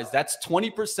technically wise, that's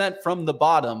 20% from the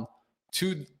bottom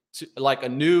to like a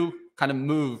new kind of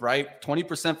move, right?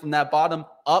 20% from that bottom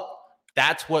up.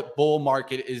 That's what bull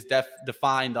market is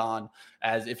defined on.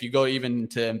 As if you go even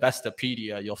to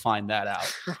Investopedia, you'll find that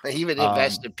out. Even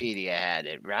Investopedia had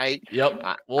it, right? Yep.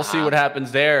 We'll see what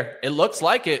happens there. It looks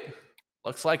like it.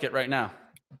 Looks like it right now.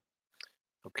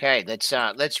 Okay,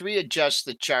 let's readjust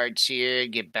the charts here,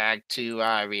 get back to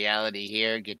reality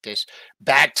here, get this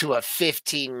back to a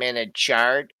 15-minute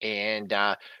chart and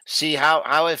see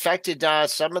how it affected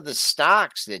some of the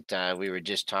stocks that we were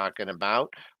just talking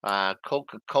about.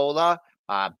 Coca-Cola,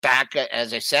 back,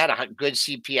 as I said, a good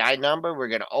CPI number. We're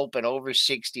going to open over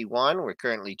 61. We're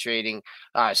currently trading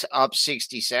up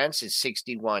 60 cents at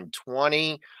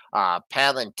 61.20.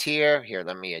 Palantir, here,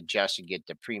 let me adjust and get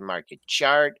the pre-market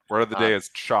chart. Word of the day is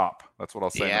chop. That's what I'll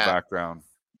say in the background.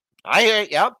 I hear,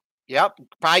 yep.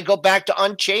 Probably go back to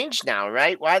unchanged now,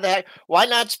 right? Why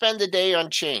not spend the day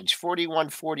unchanged?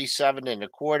 41.47 and a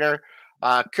quarter.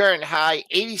 Current high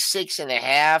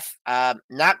 86.5.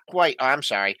 Not quite. Oh, I'm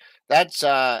sorry. That's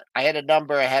I had a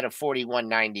number ahead of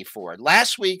 41.94.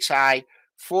 Last week's high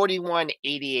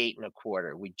 41.88 and a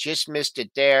quarter. We just missed it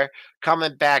there.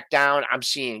 Coming back down, I'm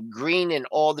seeing green in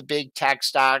all the big tech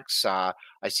stocks. I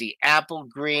see Apple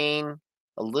green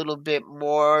a little bit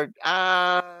more,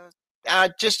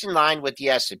 just in line with the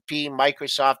S&P.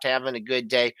 Microsoft having a good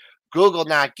day. Google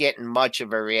not getting much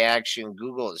of a reaction.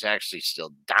 Google is actually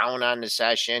still down on the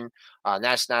session.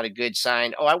 That's not a good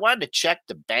sign. Oh, I wanted to check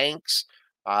the banks.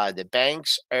 The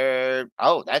banks are,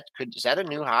 is that a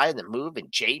new high in the move in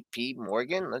JP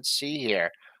Morgan? Let's see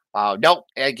here. Nope,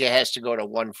 it has to go to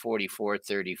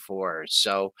 144.34.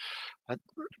 So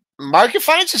market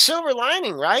finds a silver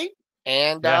lining, right?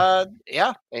 And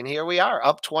and here we are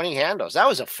up 20 handles. That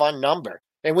was a fun number.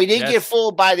 And we did get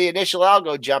fooled by the initial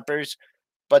algo jumpers,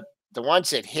 but the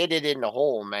ones that hit it in the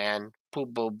hole, man,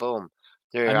 boom, boom, boom.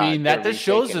 That just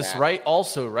shows us, right?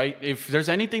 Also, right? If there's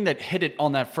anything that hit it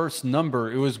on that first number,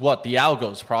 it was what? The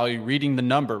algos, probably reading the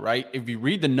number, right? If you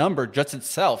read the number just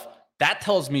itself, that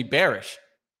tells me bearish.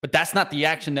 But that's not the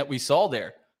action that we saw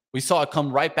there. We saw it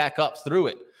come right back up through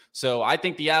it. So I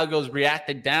think the algos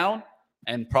reacted down,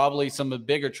 and probably some of the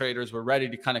bigger traders were ready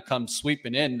to kind of come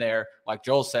sweeping in there. Like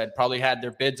Joel said, probably had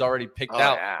their bids already picked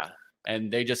out. Yeah.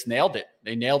 And they just nailed it.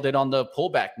 They nailed it on the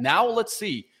pullback. Now let's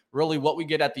see. really what we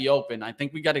get at the open. I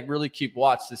think we got to really keep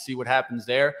watch to see what happens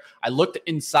there. I looked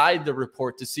inside the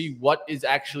report to see what is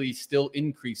actually still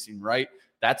increasing, right?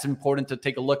 That's important to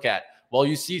take a look at. Well,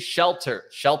 you see shelter.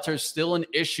 Shelter is still an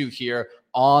issue here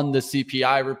on the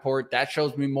CPI report. That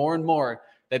shows me more and more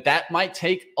that might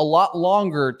take a lot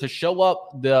longer to show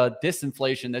up the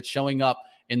disinflation that's showing up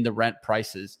in the rent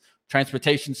prices.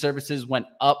 Transportation services went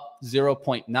up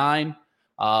 0.9.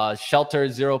 Shelter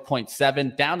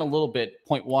 0.7, down a little bit,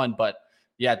 0.1, but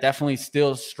yeah, definitely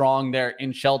still strong there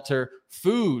in shelter.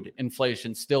 Food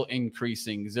inflation still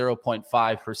increasing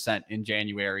 0.5% in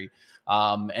January.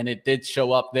 And it did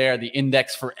show up there. The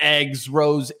index for eggs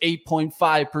rose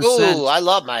 8.5%. Oh, I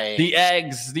love my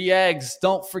eggs. The eggs.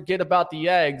 Don't forget about the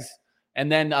eggs.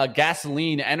 And then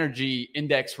gasoline energy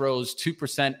index rose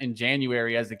 2% in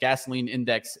January as the gasoline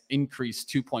index increased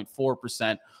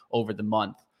 2.4% over the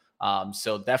month.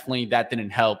 So definitely that didn't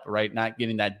help, right? Not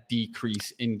getting that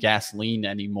decrease in gasoline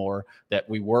anymore that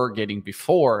we were getting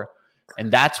before. And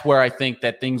that's where I think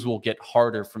that things will get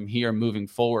harder from here moving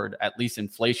forward, at least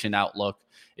inflation outlook,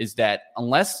 is that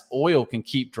unless oil can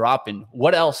keep dropping,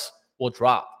 what else will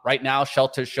drop? Right now,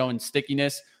 shelter's showing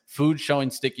stickiness, food showing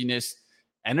stickiness,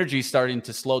 energy starting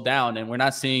to slow down, and we're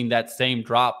not seeing that same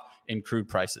drop in crude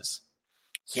prices.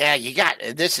 Yeah, you got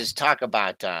this is talk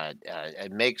about a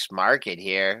mixed market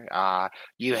here.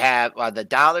 You have the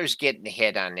dollar's getting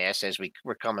hit on this as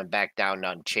we're coming back down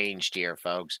unchanged here,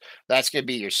 folks. That's going to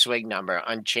be your swing number,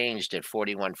 unchanged at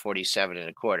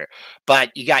 41.47 1/4.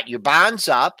 But you got your bonds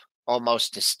up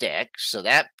almost a stick. So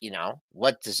that,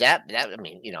 what does that I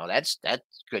mean, that's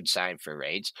good sign for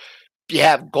rates. You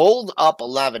have gold up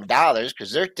 $11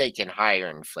 because they're taking higher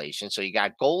inflation. So you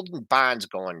got gold and bonds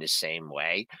going the same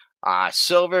way.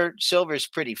 Silver's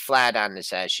pretty flat on the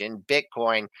session.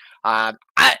 Bitcoin, I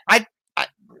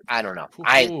don't know.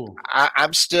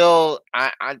 I'm still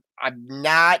I'm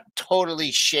not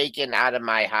totally shaken out of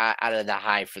the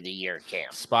high for the year,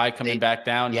 Cam. SPY coming back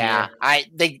down. Yeah,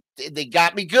 here. They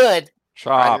got me good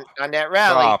on that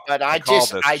rally, but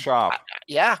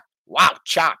yeah. Wow,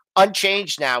 chop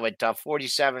unchanged now at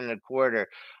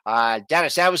 47.25.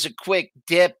 Dennis, that was a quick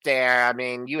dip there. I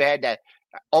mean, you had to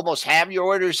almost have your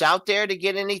orders out there to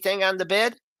get anything on the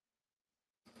bid?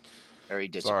 Or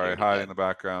he Sorry, hiding in the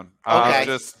background.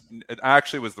 Okay. It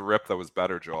actually was the rip that was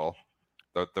better, Joel.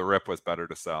 The rip was better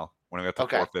to sell when we got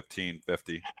to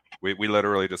 415.50. We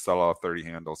literally just sell off 30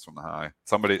 handles from the high.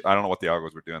 Somebody, I don't know what the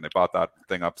algos were doing. They bought that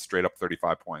thing up straight up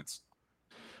 35 points.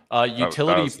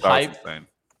 Utility pipe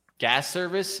gas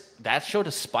service, that showed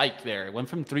a spike there. It went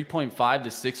from 3.5 to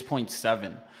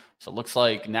 6.7. So it looks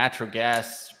like natural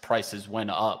gas prices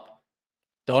went up.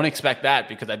 Don't expect that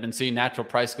because I've been seeing natural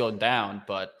price go down,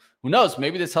 but who knows?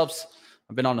 Maybe this helps.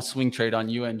 I've been on a swing trade on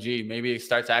UNG. Maybe it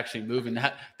starts actually moving.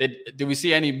 Did we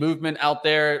see any movement out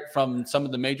there from some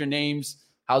of the major names?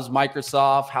 How's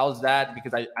Microsoft? How's that?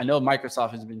 Because I know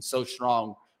Microsoft has been so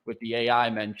strong with the AI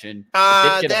mentioned.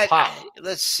 It did get a pop.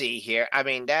 Let's see here. I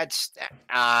mean,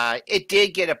 it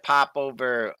did get a pop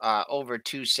over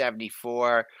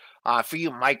 274. For you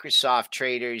Microsoft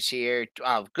traders here,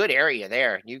 good area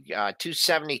there. You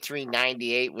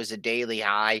 273.98 was a daily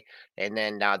high, and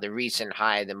then the recent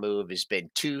high of the move has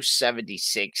been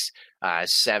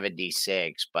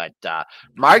 276.76. But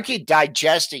market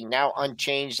digesting now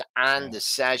unchanged on the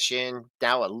session.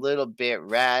 Now a little bit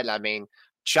red. I mean,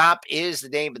 chop is the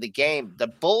name of the game. The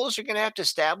bulls are going to have to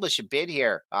establish a bid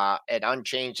here at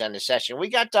unchanged on the session. We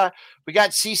got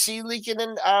CC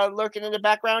lurking in the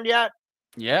background yet.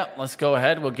 Yeah, let's go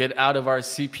ahead. We'll get out of our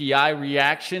CPI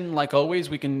reaction. Like always,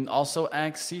 we can also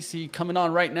ask CC coming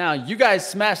on right now. You guys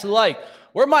smash the like.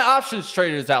 Where are my options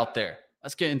traders out there?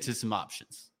 Let's get into some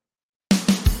options.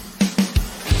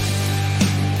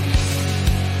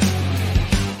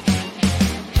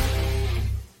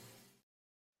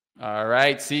 All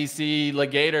right, CC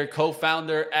Legator,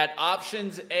 co-founder at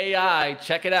Options AI.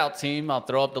 Check it out, team. I'll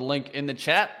throw up the link in the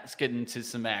chat. Let's get into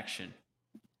some action.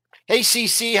 Hey,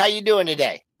 CC, how you doing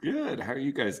today? Good. How are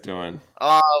you guys doing?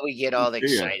 Oh, we get all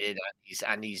excited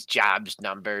on these jobs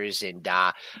numbers, and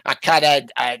I kind of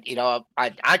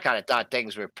thought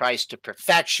things were priced to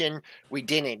perfection. We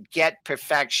didn't get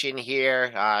perfection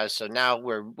here, so now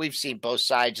we've seen both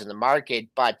sides in the market.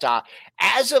 But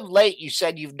as of late, you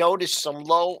said you've noticed some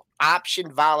low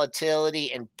option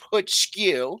volatility and put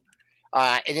skew,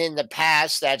 and in the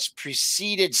past that's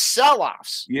preceded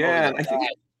sell-offs. Yeah, I think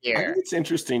it's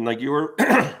interesting. Like your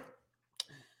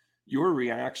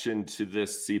reaction to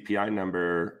this CPI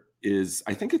number is,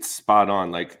 I think it's spot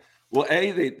on. Like, well,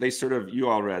 they sort of, you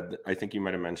all read, I think you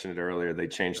might have mentioned it earlier. They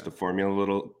changed the formula a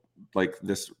little, like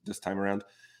this time around.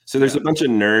 So there's a bunch of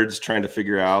nerds trying to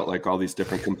figure out like all these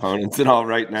different components and all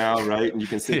right now, right? And you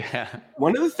can see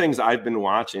one of the things I've been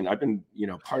watching,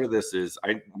 part of this is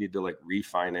I need to like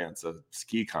refinance a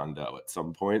ski condo at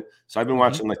some point. So I've been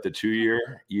watching like the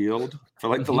 2-year yield for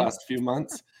like the last few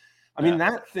months. I mean,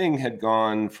 that thing had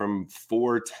gone from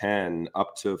 410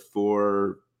 up to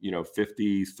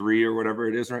 453 or whatever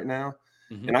it is right now.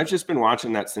 And I've just been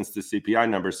watching that since the CPI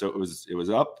number. So it was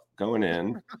up going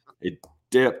in. It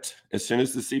dipped as soon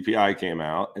as the CPI came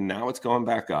out, and now it's going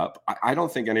back up. I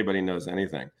don't think anybody knows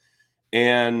anything.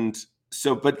 And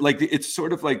so, but like, it's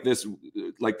sort of like this,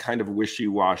 like kind of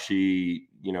wishy-washy,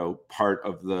 part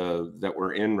of that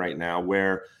we're in right now,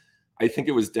 where I think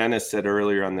it was Dennis said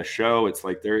earlier on the show, it's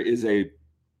like there is a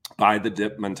buy the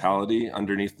dip mentality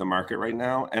underneath the market right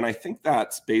now. And I think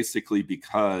that's basically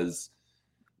because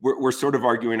we're sort of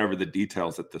arguing over the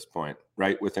details at this point,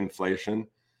 right? With inflation.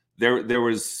 There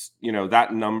was,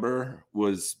 that number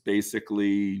was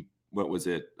basically, what was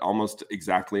it? Almost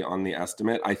exactly on the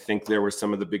estimate. I think there were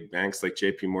some of the big banks like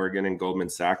JP Morgan and Goldman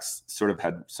Sachs sort of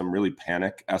had some really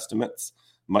panic estimates,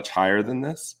 much higher than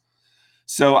this.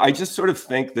 So I just sort of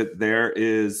think that there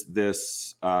is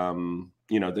this,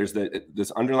 there's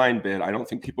this underlying bid. I don't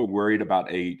think people are worried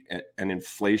about an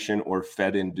inflation or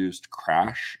Fed-induced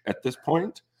crash at this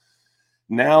point.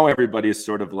 Now everybody is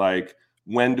sort of like,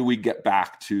 when do we get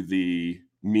back to the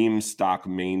meme stock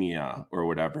mania or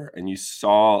whatever? And you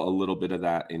saw a little bit of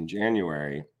that in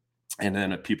January. And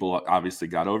then people obviously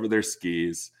got over their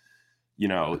skis.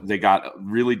 They got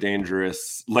really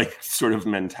dangerous, like sort of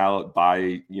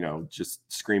mentality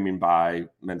just screaming buy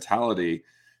mentality.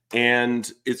 And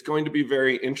it's going to be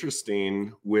very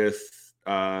interesting with,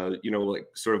 like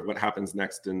sort of what happens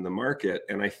next in the market.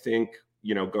 And I think,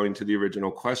 going to the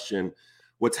original question,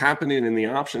 what's happening in the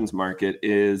options market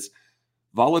is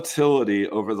volatility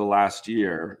over the last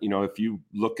year. If you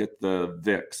look at the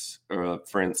VIX,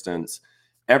 for instance,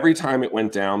 every time it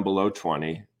went down below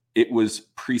 20, it was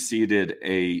preceded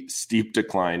a steep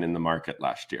decline in the market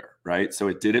last year, right? So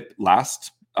it did it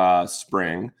last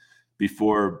spring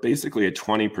before basically a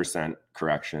 20%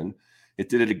 correction. It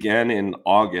did it again in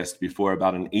August before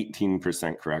about an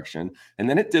 18% correction. And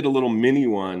then it did a little mini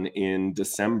one in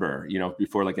December,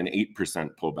 before like an 8%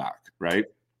 pullback, right?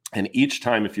 And each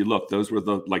time, if you look, those were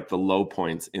the low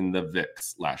points in the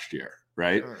VIX last year,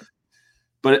 right? Sure.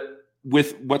 But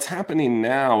with what's happening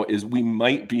now is we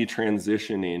might be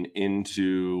transitioning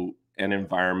into an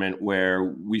environment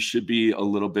where we should be a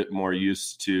little bit more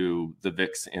used to the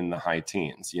VIX in the high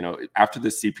teens. After the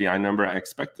CPI number, I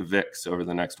expect the VIX over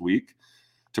the next week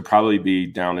to probably be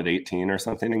down at 18 or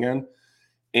something again.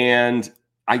 And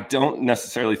I don't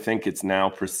necessarily think it's now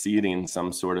preceding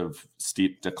some sort of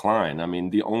steep decline. I mean,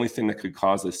 the only thing that could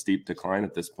cause a steep decline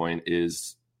at this point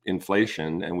is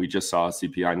inflation. And we just saw a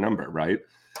CPI number, right?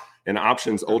 And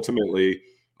options ultimately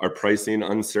are pricing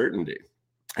uncertainty.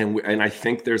 And I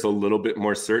think there's a little bit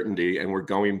more certainty, and we're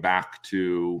going back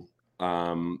to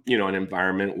an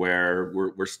environment where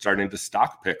we're starting to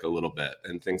stock pick a little bit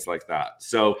and things like that.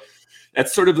 So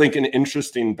that's sort of like an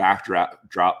interesting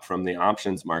backdrop from the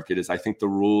options market. Is I think the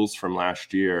rules from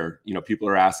last year, people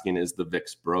are asking, is the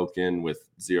VIX broken with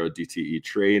zero DTE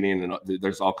trading? And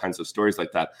there's all kinds of stories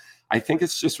like that. I think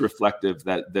it's just reflective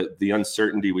that the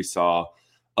uncertainty we saw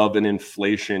of an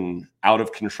out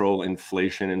of control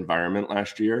inflation environment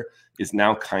last year is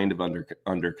now kind of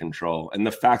under control. And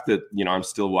the fact that, I'm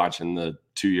still watching the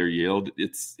 2-year yield,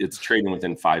 it's trading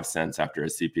within 5 cents after a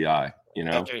CPI,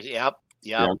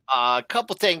 Yep. A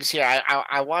couple things here.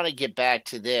 I want to get back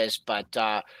to this, but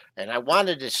and I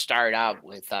wanted to start out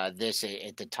with this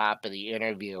at the top of the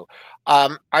interview.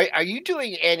 Are you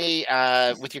doing any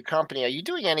with your company? Are you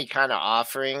doing any kind of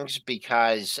offerings?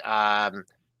 Because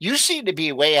you seem to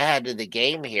be way ahead of the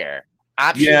game here.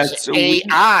 Options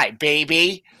AI,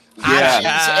 baby. Options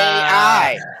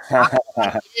AI.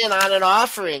 In on an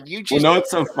offering. You just what's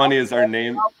so funny is our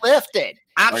name lifted.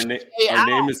 Our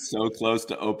name is so close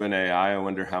to OpenAI. I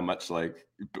wonder how much like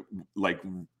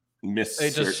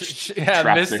missearch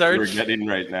traffic we're getting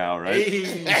right now, right?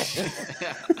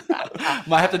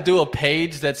 Might have to do a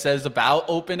page that says about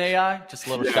OpenAI. Just a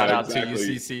little shout out to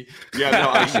UCC. Yeah, no,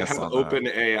 I should have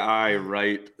OpenAI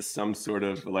write some sort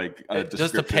of like a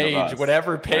just a page,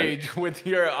 whatever page, right? With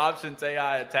your options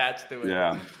AI attached to it.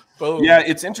 Yeah. Boom. Yeah,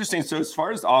 it's interesting. So as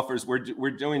far as offers,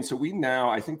 we're doing, so we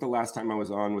now, I think the last time I was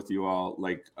on with you all,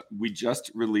 like we just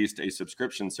released a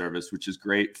subscription service, which is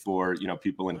great for,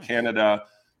 people in Canada,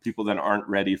 people that aren't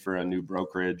ready for a new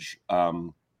brokerage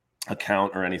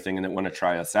account or anything and that want to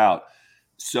try us out.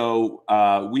 So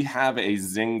we have a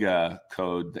Zynga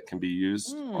code that can be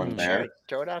used on there.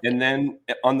 And then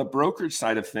on the brokerage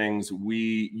side of things,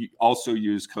 we also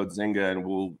use code Zynga, and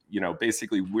we'll,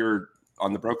 basically we're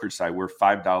on the brokerage side, we're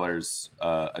 $5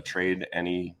 a trade,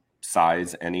 any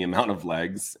size, any amount of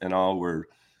legs and all. We're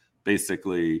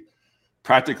basically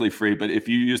practically free, but if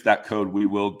you use that code, we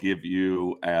will give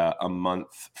you a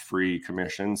month free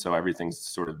commission. So everything's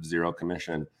sort of zero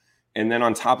commission. And then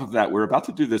on top of that, we're about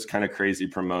to do this kind of crazy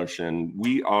promotion.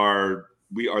 We are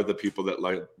the people that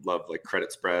love like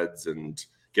credit spreads and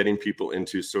getting people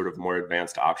into sort of more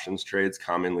advanced options trades,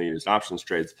 commonly used options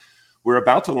trades. We're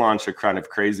about to launch a kind of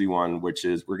crazy one, which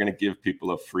is we're going to give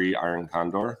people a free Iron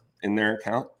Condor in their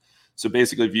account. So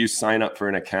basically, if you sign up for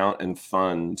an account and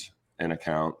fund an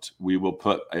account, we will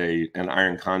put an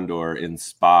Iron Condor in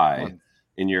SPY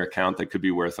in your account that could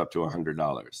be worth up to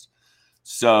 $100.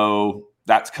 So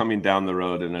that's coming down the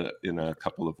road in a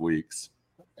couple of weeks.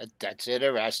 That's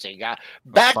interesting.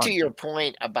 Back to your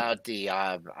point about the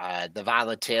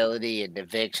volatility and the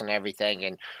VIX and everything,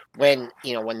 and when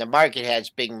the market has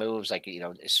big moves like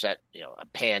a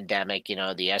pandemic,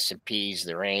 the S&Ps,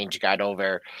 the range got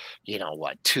over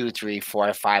 2, 3,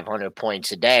 4, 500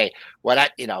 points a day. What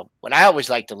I always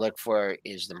like to look for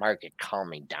is the market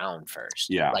calming down first.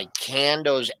 Yeah, like can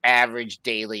those average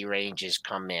daily ranges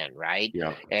come in, right?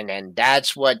 Yeah, and then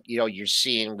that's what you're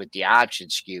seeing with the option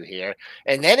skew here.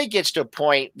 And then it gets to a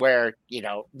point where,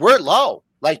 we're low.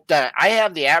 Like I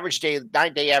have the average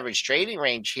 9-day average trading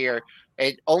range here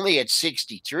only at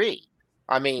 63.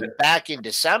 I mean, back in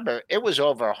December, it was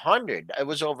over 100. It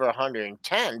was over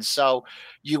 110. So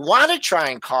you want to try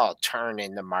and call a turn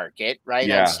in the market, right?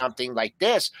 Yeah. On something like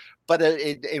this. But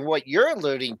and what you're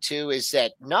alluding to is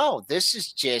that, no, this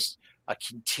is just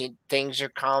things are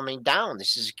calming down.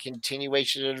 This is a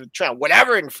continuation of the trend.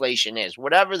 Whatever inflation is,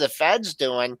 whatever the Fed's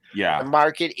doing, the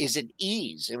market is at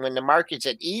ease. And when the market's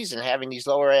at ease and having these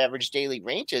lower average daily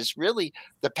ranges, really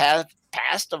the path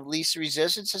of least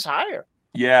resistance is higher.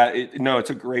 Yeah, it's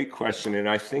a great question. And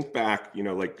I think back,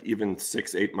 like even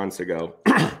 6-8 months ago,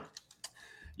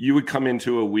 you would come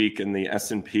into a week and the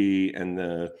S&P and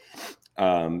the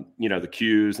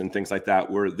Qs and things like that,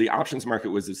 where the options market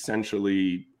was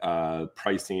essentially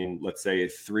pricing, let's say, a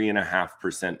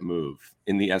 3.5% move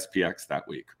in the SPX that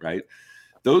week, right?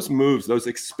 Those moves, those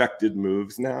expected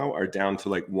moves now are down to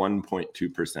like 1.2%,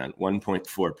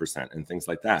 1.4%, and things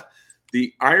like that.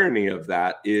 The irony of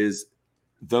that is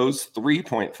those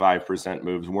 3.5%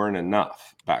 moves weren't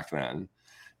enough back then.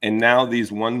 And now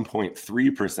these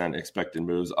 1.3% expected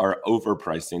moves are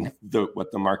overpricing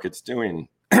what the market's doing.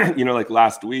 Like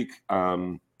last week,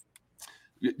 the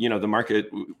market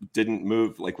didn't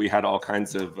move. Like we had all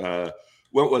kinds of,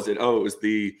 what was it? Oh, it was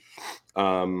the,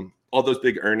 all those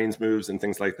big earnings moves and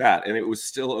things like that. And it was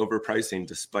still overpricing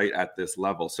despite at this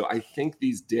level. So I think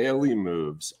these daily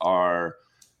moves are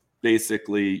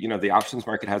basically, the options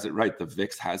market has it right. The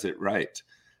VIX has it right.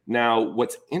 Now,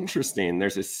 what's interesting,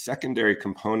 there's a secondary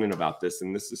component about this,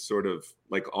 and this is sort of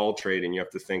like all trading. You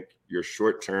have to think your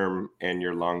short term and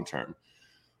your long term.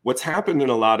 What's happened in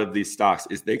a lot of these stocks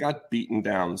is they got beaten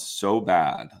down so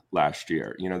bad last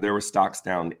year. There were stocks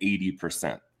down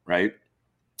 80%, right?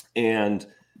 And,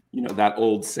 that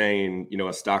old saying,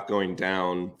 a stock going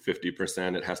down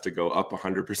 50%, it has to go up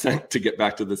 100% to get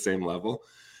back to the same level.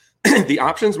 The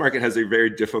options market has a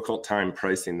very difficult time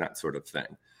pricing that sort of thing.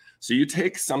 So you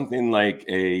take something like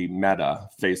a Meta,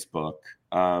 Facebook,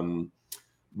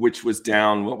 which was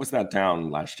down, what was that down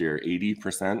last year?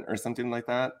 80% or something like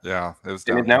that? Yeah, it was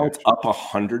down. And now it's up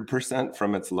 100%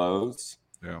 from its lows.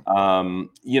 Yeah.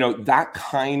 That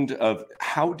kind of,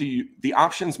 the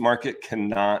options market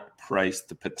cannot price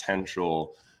the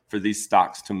potential for these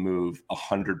stocks to move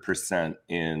 100%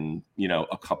 in,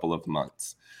 a couple of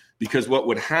months. Because what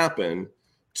would happen,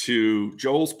 to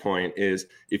Joel's point, is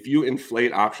if you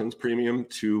inflate options premium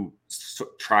to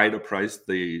try to price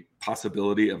the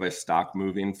possibility of a stock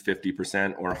moving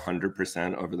 50% or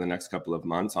 100% over the next couple of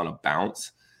months on a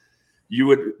bounce, you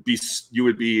would be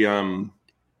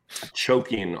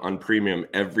choking on premium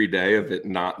every day of it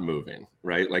not moving,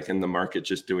 right? Like in the market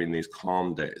just doing these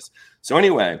calm days. So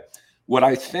anyway, what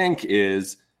I think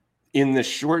is in the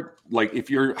short, like if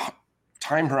your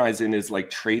time horizon is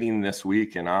like trading this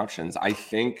week in options, I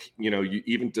think, you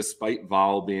even despite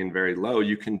vol being very low,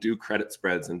 you can do credit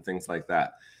spreads and things like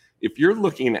that. If you're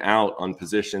looking out on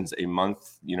positions a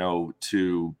month,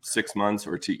 to 6 months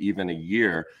or to even a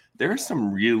year, there are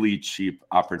some really cheap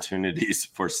opportunities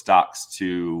for stocks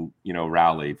to,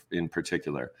 rally in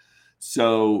particular.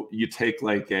 So you take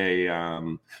like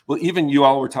even you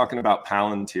all were talking about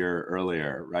Palantir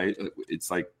earlier, right?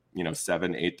 It's like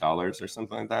 $7, $8 or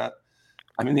something like that.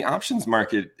 I mean, the options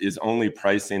market is only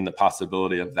pricing the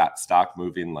possibility of that stock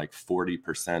moving like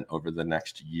 40% over the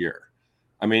next year.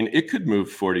 I mean, it could move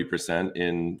 40%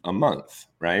 in a month,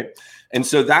 right? And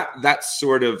so that's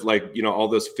sort of like, all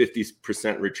those 50%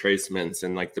 retracements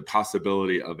and like the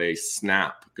possibility of a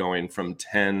snap going from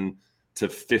 10 to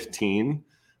 15.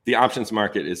 The options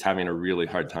market is having a really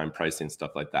hard time pricing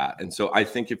stuff like that. And so I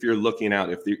think if you're looking out,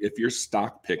 if you're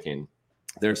stock picking,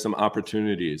 there's some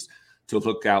opportunities to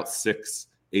look out 6,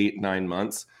 8, 9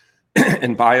 months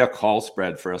and buy a call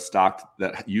spread for a stock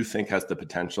that you think has the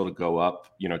potential to go up,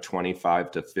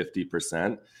 25 to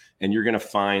 50%. And you're going to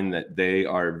find that they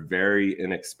are very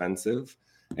inexpensive.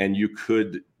 And you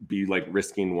could be like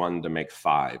risking 1 to make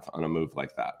 5 on a move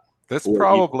like that. This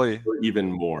probably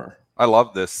even more. I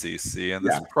love this, CC, and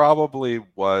this probably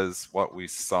was what we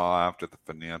saw after the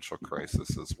financial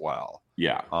crisis as well.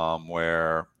 Yeah.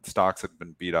 Where stocks had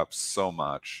been beat up so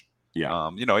much.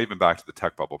 Yeah. Even back to the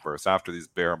tech bubble burst after these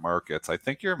bear markets. I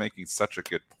think you're making such a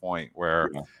good point where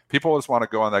people just want to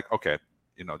go on like, okay,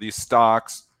 these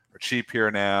stocks are cheap here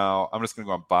now. I'm just going to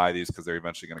go and buy these because they're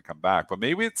eventually going to come back. But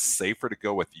maybe it's safer to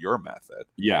go with your method.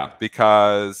 Yeah.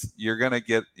 Because you're going to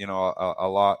get, a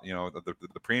lot,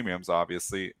 the premiums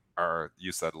obviously are,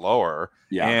 you said, lower.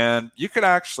 Yeah. And you could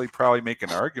actually probably make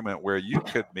an argument where you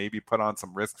could maybe put on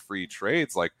some risk-free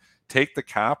trades, like take the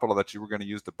capital that you were going to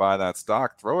use to buy that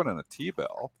stock, throw it in a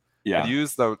T-bill, and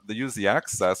use the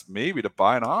excess maybe to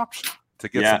buy an option to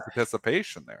get some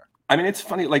participation there. I mean, it's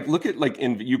funny. Like, look at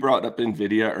you brought up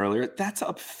NVIDIA earlier. That's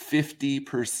up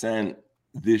 50%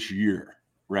 this year,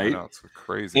 right? I know, it's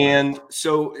crazy. And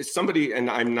so somebody, and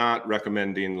I'm not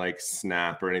recommending like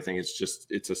Snap or anything.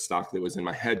 It's a stock that was in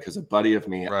my head because a buddy of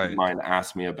mine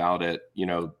asked me about it,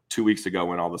 2 weeks ago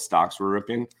when all the stocks were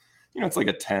ripping. It's like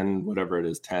a $10,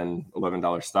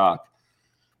 $11 stock.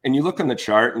 And you look on the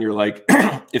chart and you're like,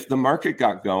 if the market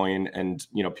got going and,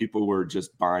 people were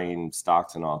just buying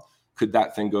stocks and all, could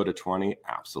that thing go to 20?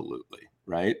 Absolutely.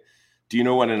 Right. Do you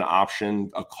know what an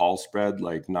option, a call spread,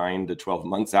 like 9 to 12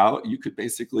 months out, you could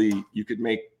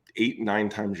make 8, 9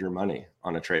 times your money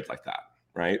on a trade like that,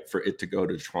 right? For it to go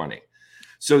to 20.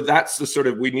 So that's the sort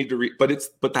of, we need to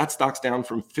but that stock's down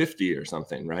from 50 or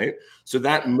something, right? So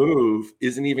that move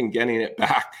isn't even getting it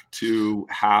back to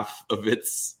half of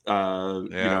its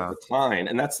decline.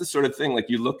 And that's the sort of thing, like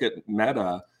you look at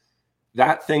Meta,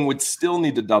 that thing would still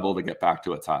need to double to get back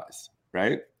to its highs,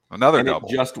 right? Another double.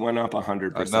 It just went up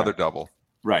 100%. Another double.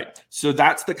 Right. So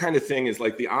that's the kind of thing is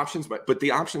like the options, but the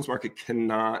options market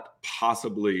cannot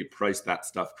possibly price that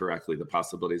stuff correctly, the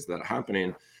possibilities that are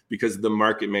happening, because the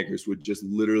market makers would just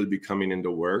literally be coming into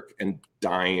work and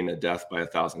dying a death by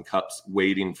 1,000 cups,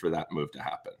 waiting for that move to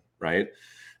happen. Right.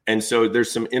 And so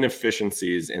there's some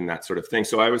inefficiencies in that sort of thing.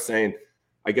 So I was saying,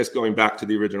 I guess going back to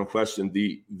the original question,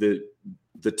 the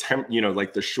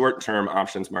like the short-term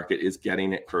options market is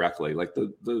getting it correctly. Like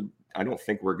I don't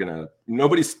think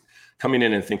nobody's coming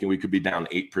in and thinking we could be down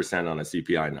 8% on a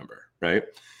CPI number, right?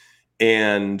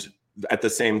 And at the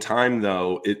same time,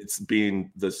 though, it's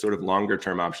being the sort of longer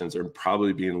term options are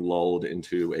probably being lulled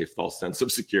into a false sense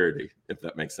of security, if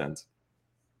that makes sense.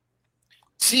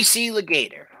 CC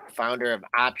Legator, founder of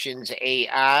Options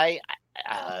AI.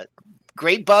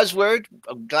 Great buzzword.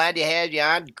 I'm glad to have you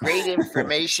on. Great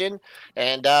information.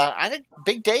 And I think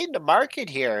big day in the market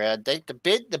here.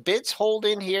 The bids hold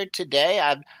in here today.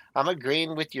 I'm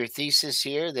agreeing with your thesis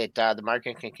here that the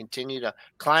market can continue to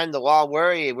climb the wall.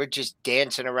 We're just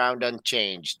dancing around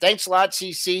unchanged. Thanks a lot,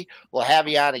 CC. We'll have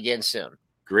you on again soon.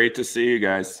 Great to see you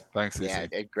guys. Thanks, CC.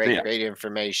 Yeah, great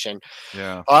information.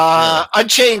 Yeah.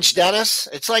 Unchanged, Dennis.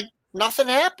 It's like nothing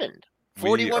happened.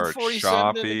 41, we are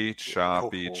 47.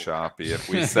 choppy. If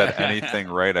we said anything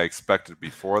right, I expected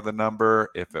before the number.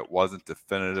 If it wasn't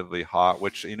definitively hot,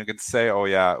 which you can say, oh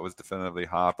yeah, it was definitively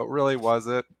hot, but really was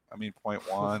it? I mean,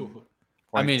 0.1.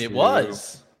 I mean, it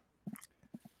was.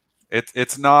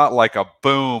 It's not like a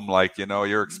boom, like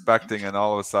you're expecting, and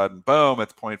all of a sudden, boom,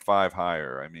 it's 0.5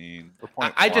 higher. I mean,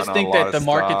 I just think that the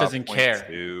market doesn't 0.2.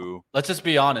 care. Let's just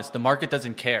be honest. The market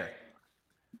doesn't care.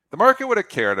 The market would have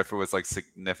cared if it was like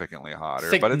significantly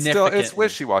hotter, but it's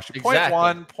wishy-washy. Exactly.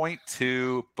 0.1,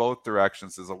 0.2, both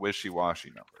directions is a wishy-washy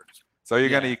number. So you're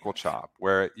going to equal chop,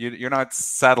 where you're not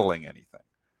settling anything.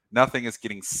 Nothing is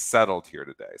getting settled here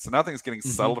today. So nothing's getting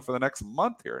settled for the next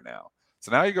month here now.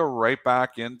 So now you go right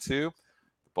back into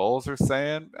the bulls are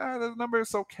saying, the number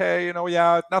is okay.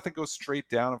 Nothing goes straight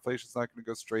down. Inflation's not going to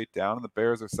go straight down. And the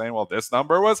bears are saying, well, this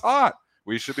number was hot.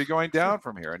 We should be going down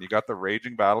from here. And you got the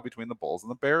raging battle between the bulls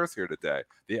and the bears here today.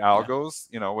 The algos,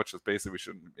 which is basically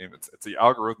it's the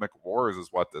algorithmic wars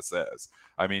is what this is.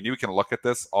 I mean, you can look at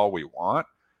this all we want.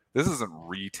 This isn't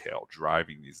retail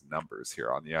driving these numbers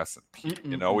here on the S&P.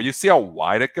 When you see how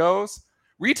wide it goes,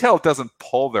 retail doesn't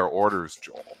pull their orders,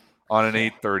 Joel, on an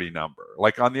 830 number,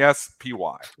 like on the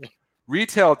SPY.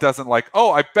 Retail doesn't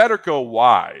I better go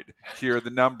wide. Here, the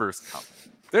numbers coming.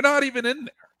 They're not even in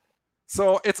there.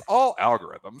 So it's all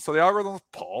algorithms. So the algorithms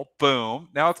pull, boom.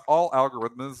 Now it's all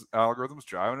algorithms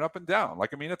driving it up and down.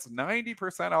 It's 90%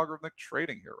 algorithmic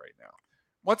trading here right now.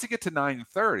 Once you get to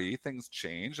 9:30, things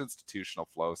change. Institutional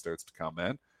flow starts to come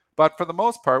in. But for the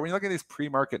most part, when you look at these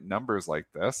pre-market numbers like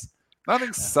this,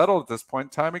 nothing's settled at this point in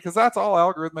time because that's all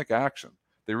algorithmic action.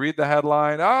 They read the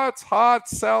headline, it's hot,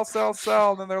 sell, sell,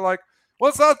 sell. And then they're like, well,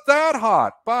 it's not that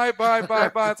hot. Buy, buy, buy,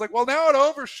 buy. It's like, well, now it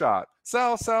overshot.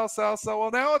 Sell, sell, sell, sell.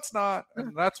 Well, now it's not.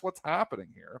 And that's what's happening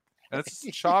here. And it's just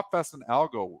a chop fest in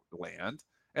algo land.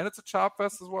 And it's a chop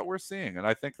fest is what we're seeing. And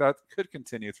I think that could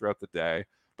continue throughout the day.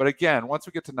 But again, once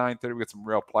we get to 9:30, we get some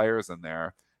real players in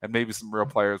there and maybe some real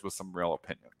players with some real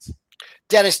opinions.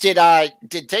 Dennis, did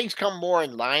things come more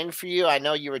in line for you? I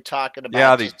know you were talking about.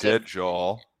 Yeah, they did,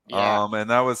 Joel. Yeah. And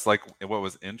that was what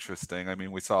was interesting. I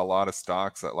mean, we saw a lot of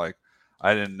stocks that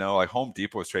I didn't know. Home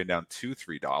Depot was trading down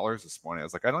 $2-3 this morning. I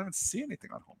was like, I don't even see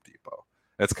anything on Home Depot.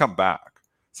 It's come back.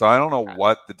 So I don't know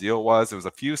what the deal was. There was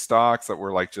a few stocks that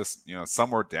were some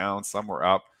were down, some were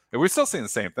up. And we're still seeing the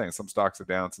same thing. Some stocks are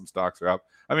down, some stocks are up.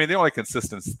 I mean, the only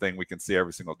consistent thing we can see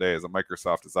every single day is that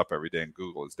Microsoft is up every day and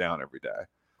Google is down every day.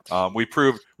 We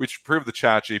proved the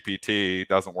ChatGPT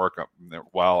doesn't work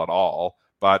well at all,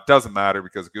 but it doesn't matter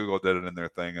because Google did it in their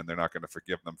thing and they're not going to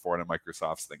forgive them for it. And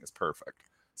Microsoft's thing is perfect.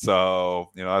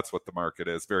 So, that's what the market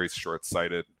is. Very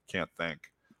short-sighted. Can't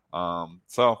think.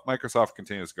 So Microsoft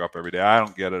continues to go up every day. I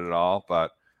don't get it at all,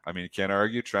 but I mean, you can't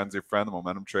argue. Trend's your friend. The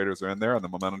momentum traders are in there, and the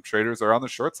momentum traders are on the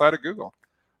short side of Google.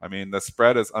 I mean, the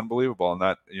spread is unbelievable, and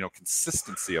that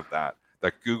consistency of that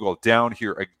Google down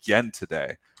here again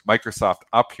today, Microsoft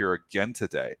up here again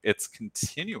today. It's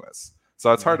continuous,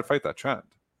 so it's hard to fight that trend.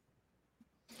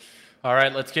 All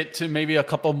right, let's get to maybe a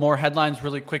couple more headlines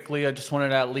really quickly. I just wanted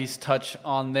to at least touch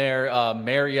on there.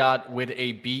 Marriott with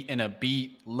a beat and a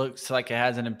beat. Looks like it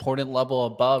has an important level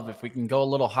above. If we can go a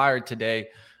little higher today,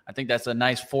 I think that's a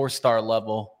nice 4-star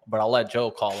level, but I'll let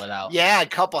Joe call it out. Yeah, a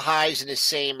couple highs in the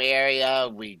same area.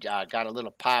 We got a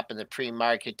little pop in the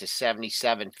pre-market to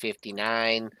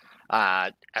 77.59.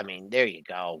 I mean, there you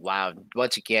go. Wow.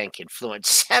 Once again, Confluent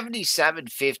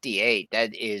 77.58.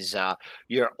 That is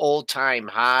your all-time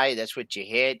high. That's what you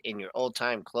hit. And your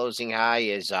all-time closing high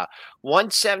is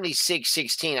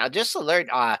 176.16. I'll just alert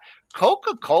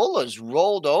Coca-Cola's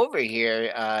rolled over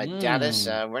here, Dennis.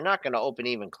 We're not going to open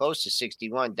even close to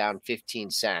 61, down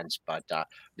 15 cents, but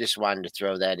just wanted to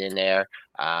throw that in there.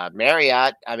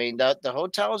 Marriott, I mean, the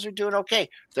hotels are doing okay.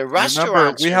 The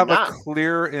restaurants, we have a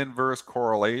clear inverse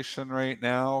correlation right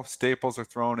now. Staples are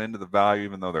thrown into the value,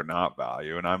 even though they're not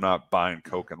value. And I'm not buying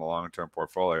Coke in the long-term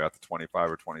portfolio at the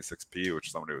 25 or 26p,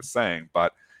 which somebody was saying.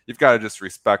 But you've got to just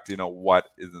respect, what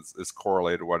is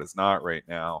correlated, what is not right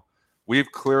now.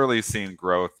 We've clearly seen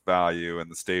growth value, and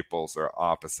the staples are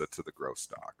opposite to the growth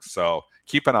stocks. So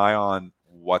keep an eye on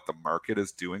what the market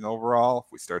is doing overall.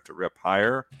 If we start to rip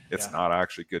higher, it's not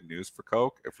actually good news for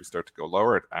Coke. If we start to go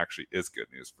lower, it actually is good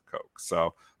news for Coke.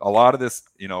 So a lot of this,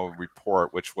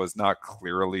 report, which was not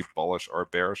clearly bullish or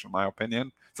bearish, in my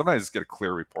opinion, sometimes you just get a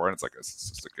clear report, and it's like, it's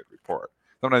just a good report.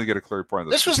 Sometimes you get a clear report.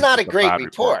 This was not a great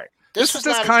report. This was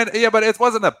just kind of, but it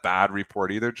wasn't a bad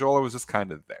report either, Joel. It was just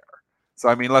kind of there. So,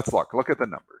 I mean, let's look at the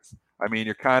numbers. I mean,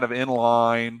 you're kind of in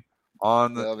line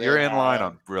on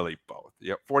on really both.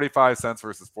 Yep. 45 cents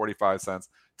versus 45 cents,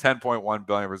 10.1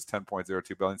 billion versus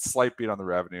 10.02 billion. Slight beat on the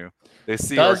revenue. They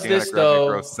see organic revenue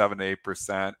growth 7 to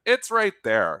 8%. It's right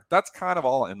there. That's kind of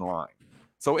all in line.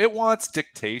 So it wants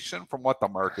dictation from what the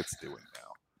market's doing now.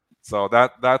 So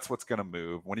that's what's going to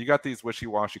move. When you got these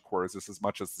wishy-washy quarters, just as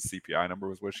much as the CPI number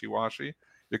was wishy-washy,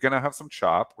 you're going to have some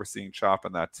chop. We're seeing chop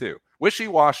in that too.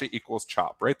 Wishy-washy equals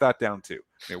chop. Write that down too.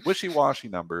 Wishy-washy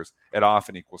numbers, it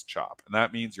often equals chop. And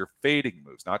that means you're fading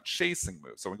moves, not chasing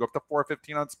moves. So when we go up to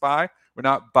 415 on SPY, we're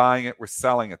not buying it, we're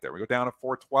selling it there. We go down to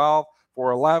 412,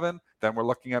 411, then we're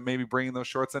looking at maybe bringing those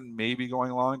shorts in, maybe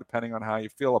going long, depending on how you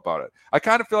feel about it. I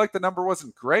kind of feel like the number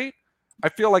wasn't great. I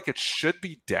feel like it should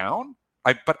be down.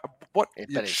 But what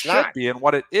it should be and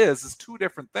what it is two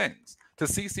different things. To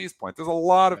CC's point, there's a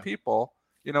lot of people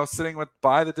sitting with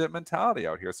buy the dip mentality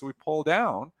out here. So we pull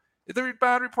down. The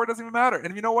bad report doesn't even matter.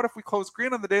 And you know what? If we close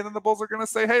green on the day, then the bulls are going to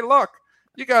say, hey, look,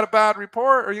 you got a bad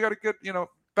report or you got a good,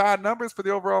 bad numbers for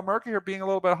the overall market here being a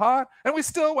little bit hot, and we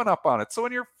still went up on it. So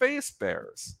in your face,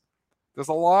 bears. There's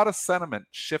a lot of sentiment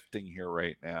shifting here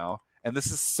right now, and this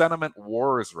is sentiment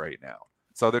wars right now.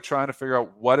 So they're trying to figure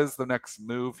out what is the next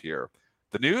move here.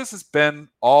 The news has been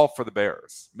all for the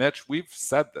bears. Mitch, we've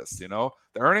said this, the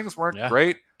earnings weren't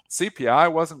great.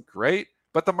 CPI wasn't great,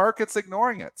 but the market's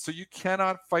ignoring it. So you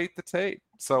cannot fight the tape.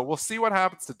 So we'll see what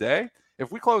happens today.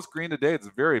 If we close green today, it's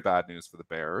very bad news for the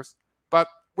bears, but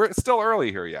we're still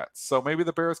early here yet. So maybe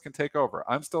the bears can take over.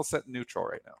 I'm still sitting neutral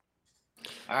right now.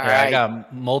 All right. I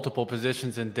got multiple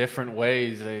positions in different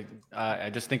ways. I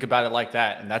just think about it like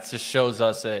that. And that just shows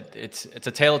us that it's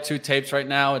a tale of two tapes right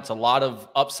now. It's a lot of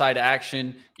upside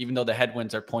action, even though the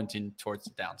headwinds are pointing towards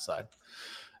the downside.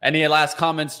 Any last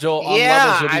comments, Joel, on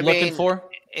levels you'll be looking for?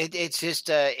 It's just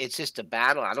a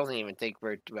battle. I don't even think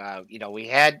we're, we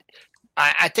had,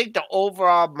 I think the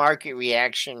overall market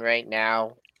reaction right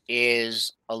now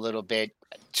is a little bit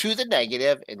to the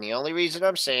negative, and the only reason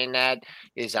I'm saying that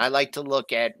is I like to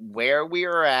look at where we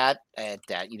were at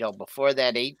that, before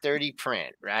that 8:30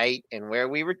 print, right, and where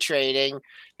we were trading,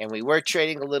 and we were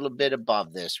trading a little bit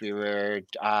above this. We were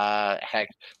at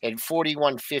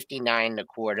 41.59 a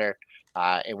quarter,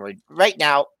 and we're right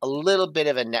now a little bit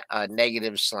of a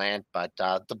negative slant, but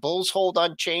the bulls hold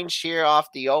unchanged here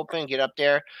off the open. Get up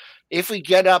there. If we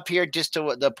get up here just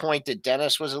to the point that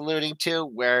Dennis was alluding to,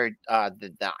 where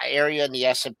the area in the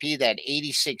S&P, that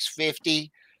 86.50,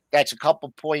 that's a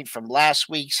couple point from last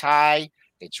week's high.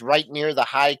 It's right near the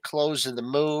high close of the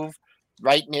move,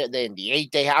 right near the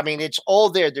 8-day. I mean, it's all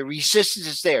there. The resistance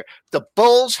is there. The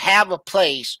bulls have a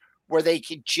place where they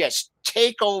can just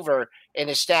take over and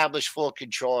establish full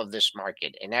control of this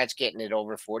market, and that's getting it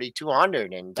over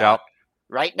 4,200. And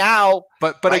right now,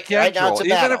 but again, Joel,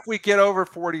 even if we get over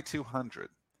 4,200,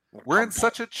 we're in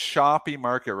such a choppy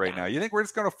market right now. You think we're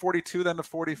just going to 42 then to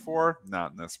 44?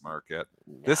 Not in this market.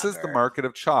 This is the market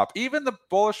of chop. Even the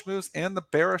bullish moves and the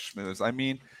bearish moves. I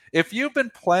mean, if you've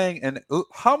been playing, and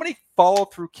how many follow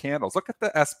through candles? Look at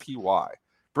the SPY.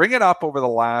 Bring it up over the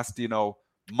last,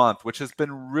 month, which has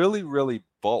been really, really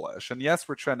bullish. And yes,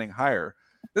 we're trending higher.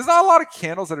 There's not a lot of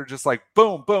candles that are just like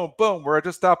boom, boom, boom. We're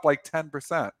just up like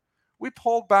 10%. We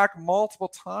pulled back multiple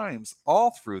times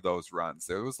all through those runs.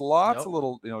 There was lots of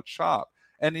little, chop.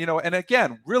 And, and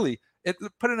again, really,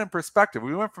 put it in perspective.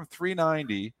 We went from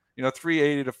 390,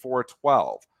 380 to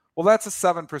 412. Well, that's a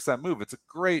 7% move. It's a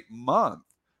great month.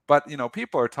 But,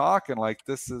 people are talking like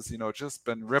this is, just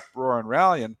been rip, roar, and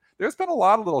rallying. There's been a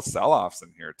lot of little sell-offs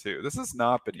in here, too. This has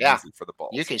not been easy for the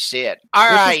bulls. You can see it. All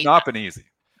right. This has not been easy.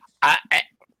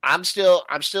 I'm still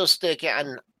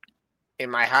sticking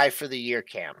in my high for the year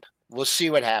camp. We'll see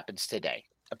what happens today.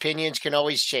 Opinions can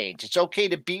always change. It's okay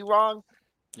to be wrong.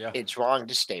 Yeah. It's wrong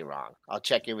to stay wrong. I'll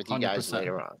check in with you guys 100%.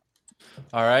 Later on.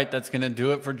 All right, that's going to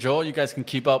do it for Joel. You guys can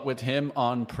keep up with him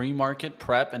on Pre-Market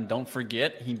Prep. And don't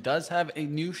forget, he does have a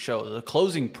new show, The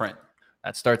Closing Print.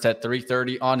 That starts at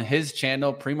 3:30 on his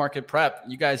channel, Pre-Market Prep.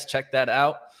 You guys check that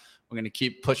out. We're going to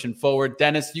keep pushing forward.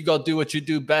 Dennis, you go do what you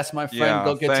do best, my friend.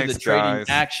 Go get to the trading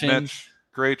action. Mitch,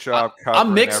 great job.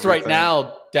 I'm mixed right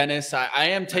now, Dennis.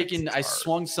 I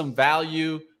swung some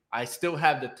value. I still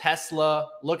have the Tesla,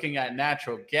 looking at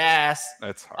natural gas.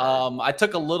 That's hard. I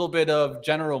took a little bit of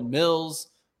General Mills.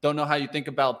 Don't know how you think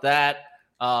about that.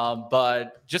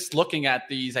 But just looking at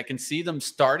these, I can see them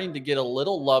starting to get a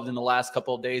little loved in the last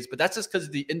couple of days. But that's just because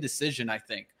of the indecision, I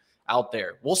think, out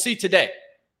there. We'll see today.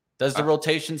 Does the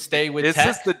rotation stay with tech?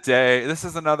 This is the day. This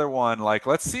is another one. Like,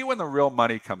 let's see when the real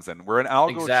money comes in. We're in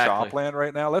algo shop land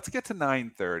right now. Let's get to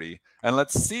 9:30 and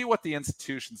let's see what the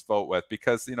institutions vote with.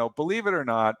 Because, believe it or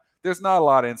not, there's not a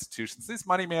lot of institutions. These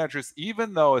money managers,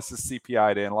 even though it's a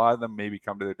CPI day and a lot of them maybe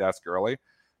come to their desk early,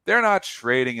 they're not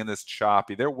trading in this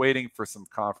choppy. They're waiting for some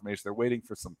confirmation. They're waiting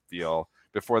for some feel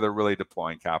before they're really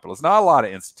deploying capital. There's not a lot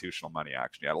of institutional money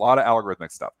action yet. A lot of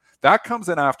algorithmic stuff. That comes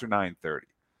in after 9:30.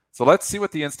 So let's see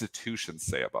what the institutions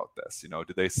say about this.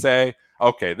 Do they say,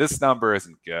 okay, this number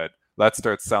isn't good, let's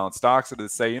start selling stocks? Or do they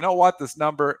say, you know what, this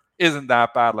number isn't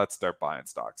that bad, let's start buying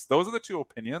stocks? Those are the two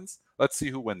opinions. Let's see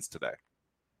who wins today.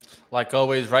 Like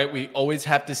always, right? We always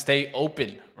have to stay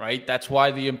open, right? That's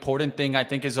why the important thing, I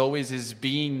think, is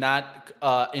being not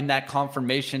in that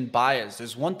confirmation bias.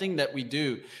 There's one thing that we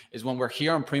do is when we're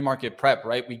here on Pre-Market Prep,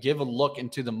 right? We give a look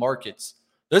into the markets.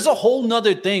 There's a whole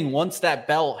nother thing once that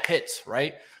bell hits,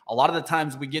 right? A lot of the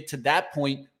times we get to that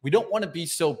point, we don't want to be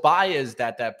so biased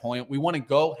at that point. We want to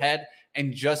go ahead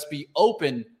and just be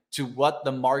open to what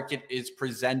the market is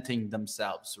presenting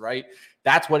themselves, right?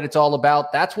 That's what it's all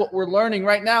about. That's what we're learning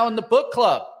right now in the book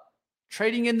club.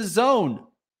 Trading in the zone.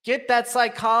 Get that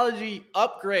psychology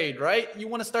upgrade, right? You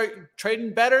want to start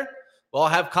trading better? We'll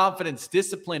have confidence,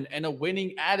 discipline, and a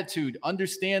winning attitude.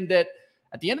 Understand that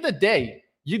at the end of the day,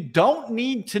 you don't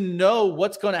need to know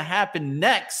what's going to happen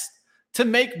next to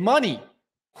make money.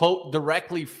 Quote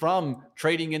directly from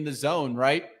Trading in the Zone,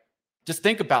 right? Just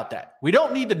think about that. We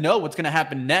don't need to know what's going to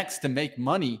happen next to make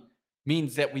money.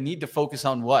 Means that we need to focus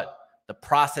on what? The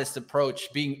process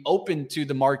approach, being open to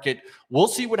the market. We'll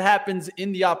see what happens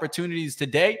in the opportunities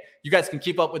today. You guys can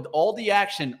keep up with all the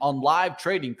action on live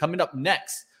trading coming up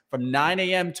next from 9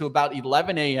 a.m. to about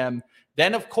 11 a.m.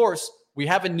 Then, of course, we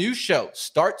have a new show,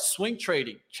 Start Swing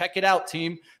Trading. Check it out,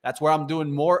 team. That's where I'm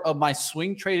doing more of my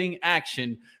swing trading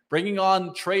action, bringing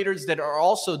on traders that are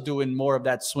also doing more of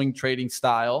that swing trading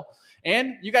style.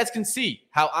 And you guys can see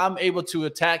how I'm able to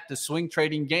attack the swing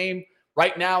trading game.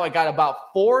 Right now, I got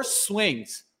about 4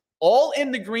 swings all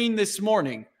in the green this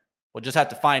morning. We'll just have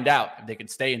to find out if they can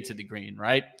stay into the green,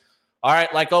 right? All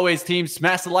right, like always, team,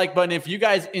 smash the like button if you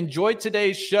guys enjoyed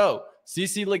today's show.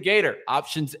 CC Legator,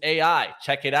 Options AI.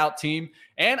 Check it out, team.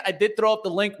 And I did throw up the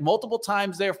link multiple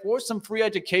times there for some free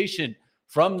education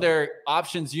from their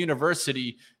Options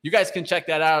University. You guys can check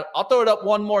that out. I'll throw it up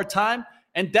one more time.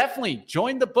 And definitely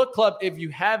join the book club if you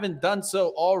haven't done so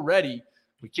already.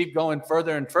 We keep going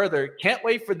further and further. Can't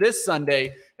wait for this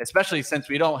Sunday, especially since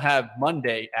we don't have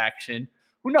Monday action.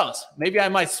 Who knows? Maybe I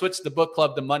might switch the book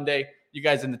club to Monday. You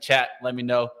guys in the chat, let me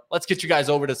know. Let's get you guys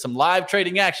over to some live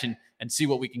trading action and see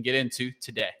what we can get into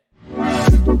today.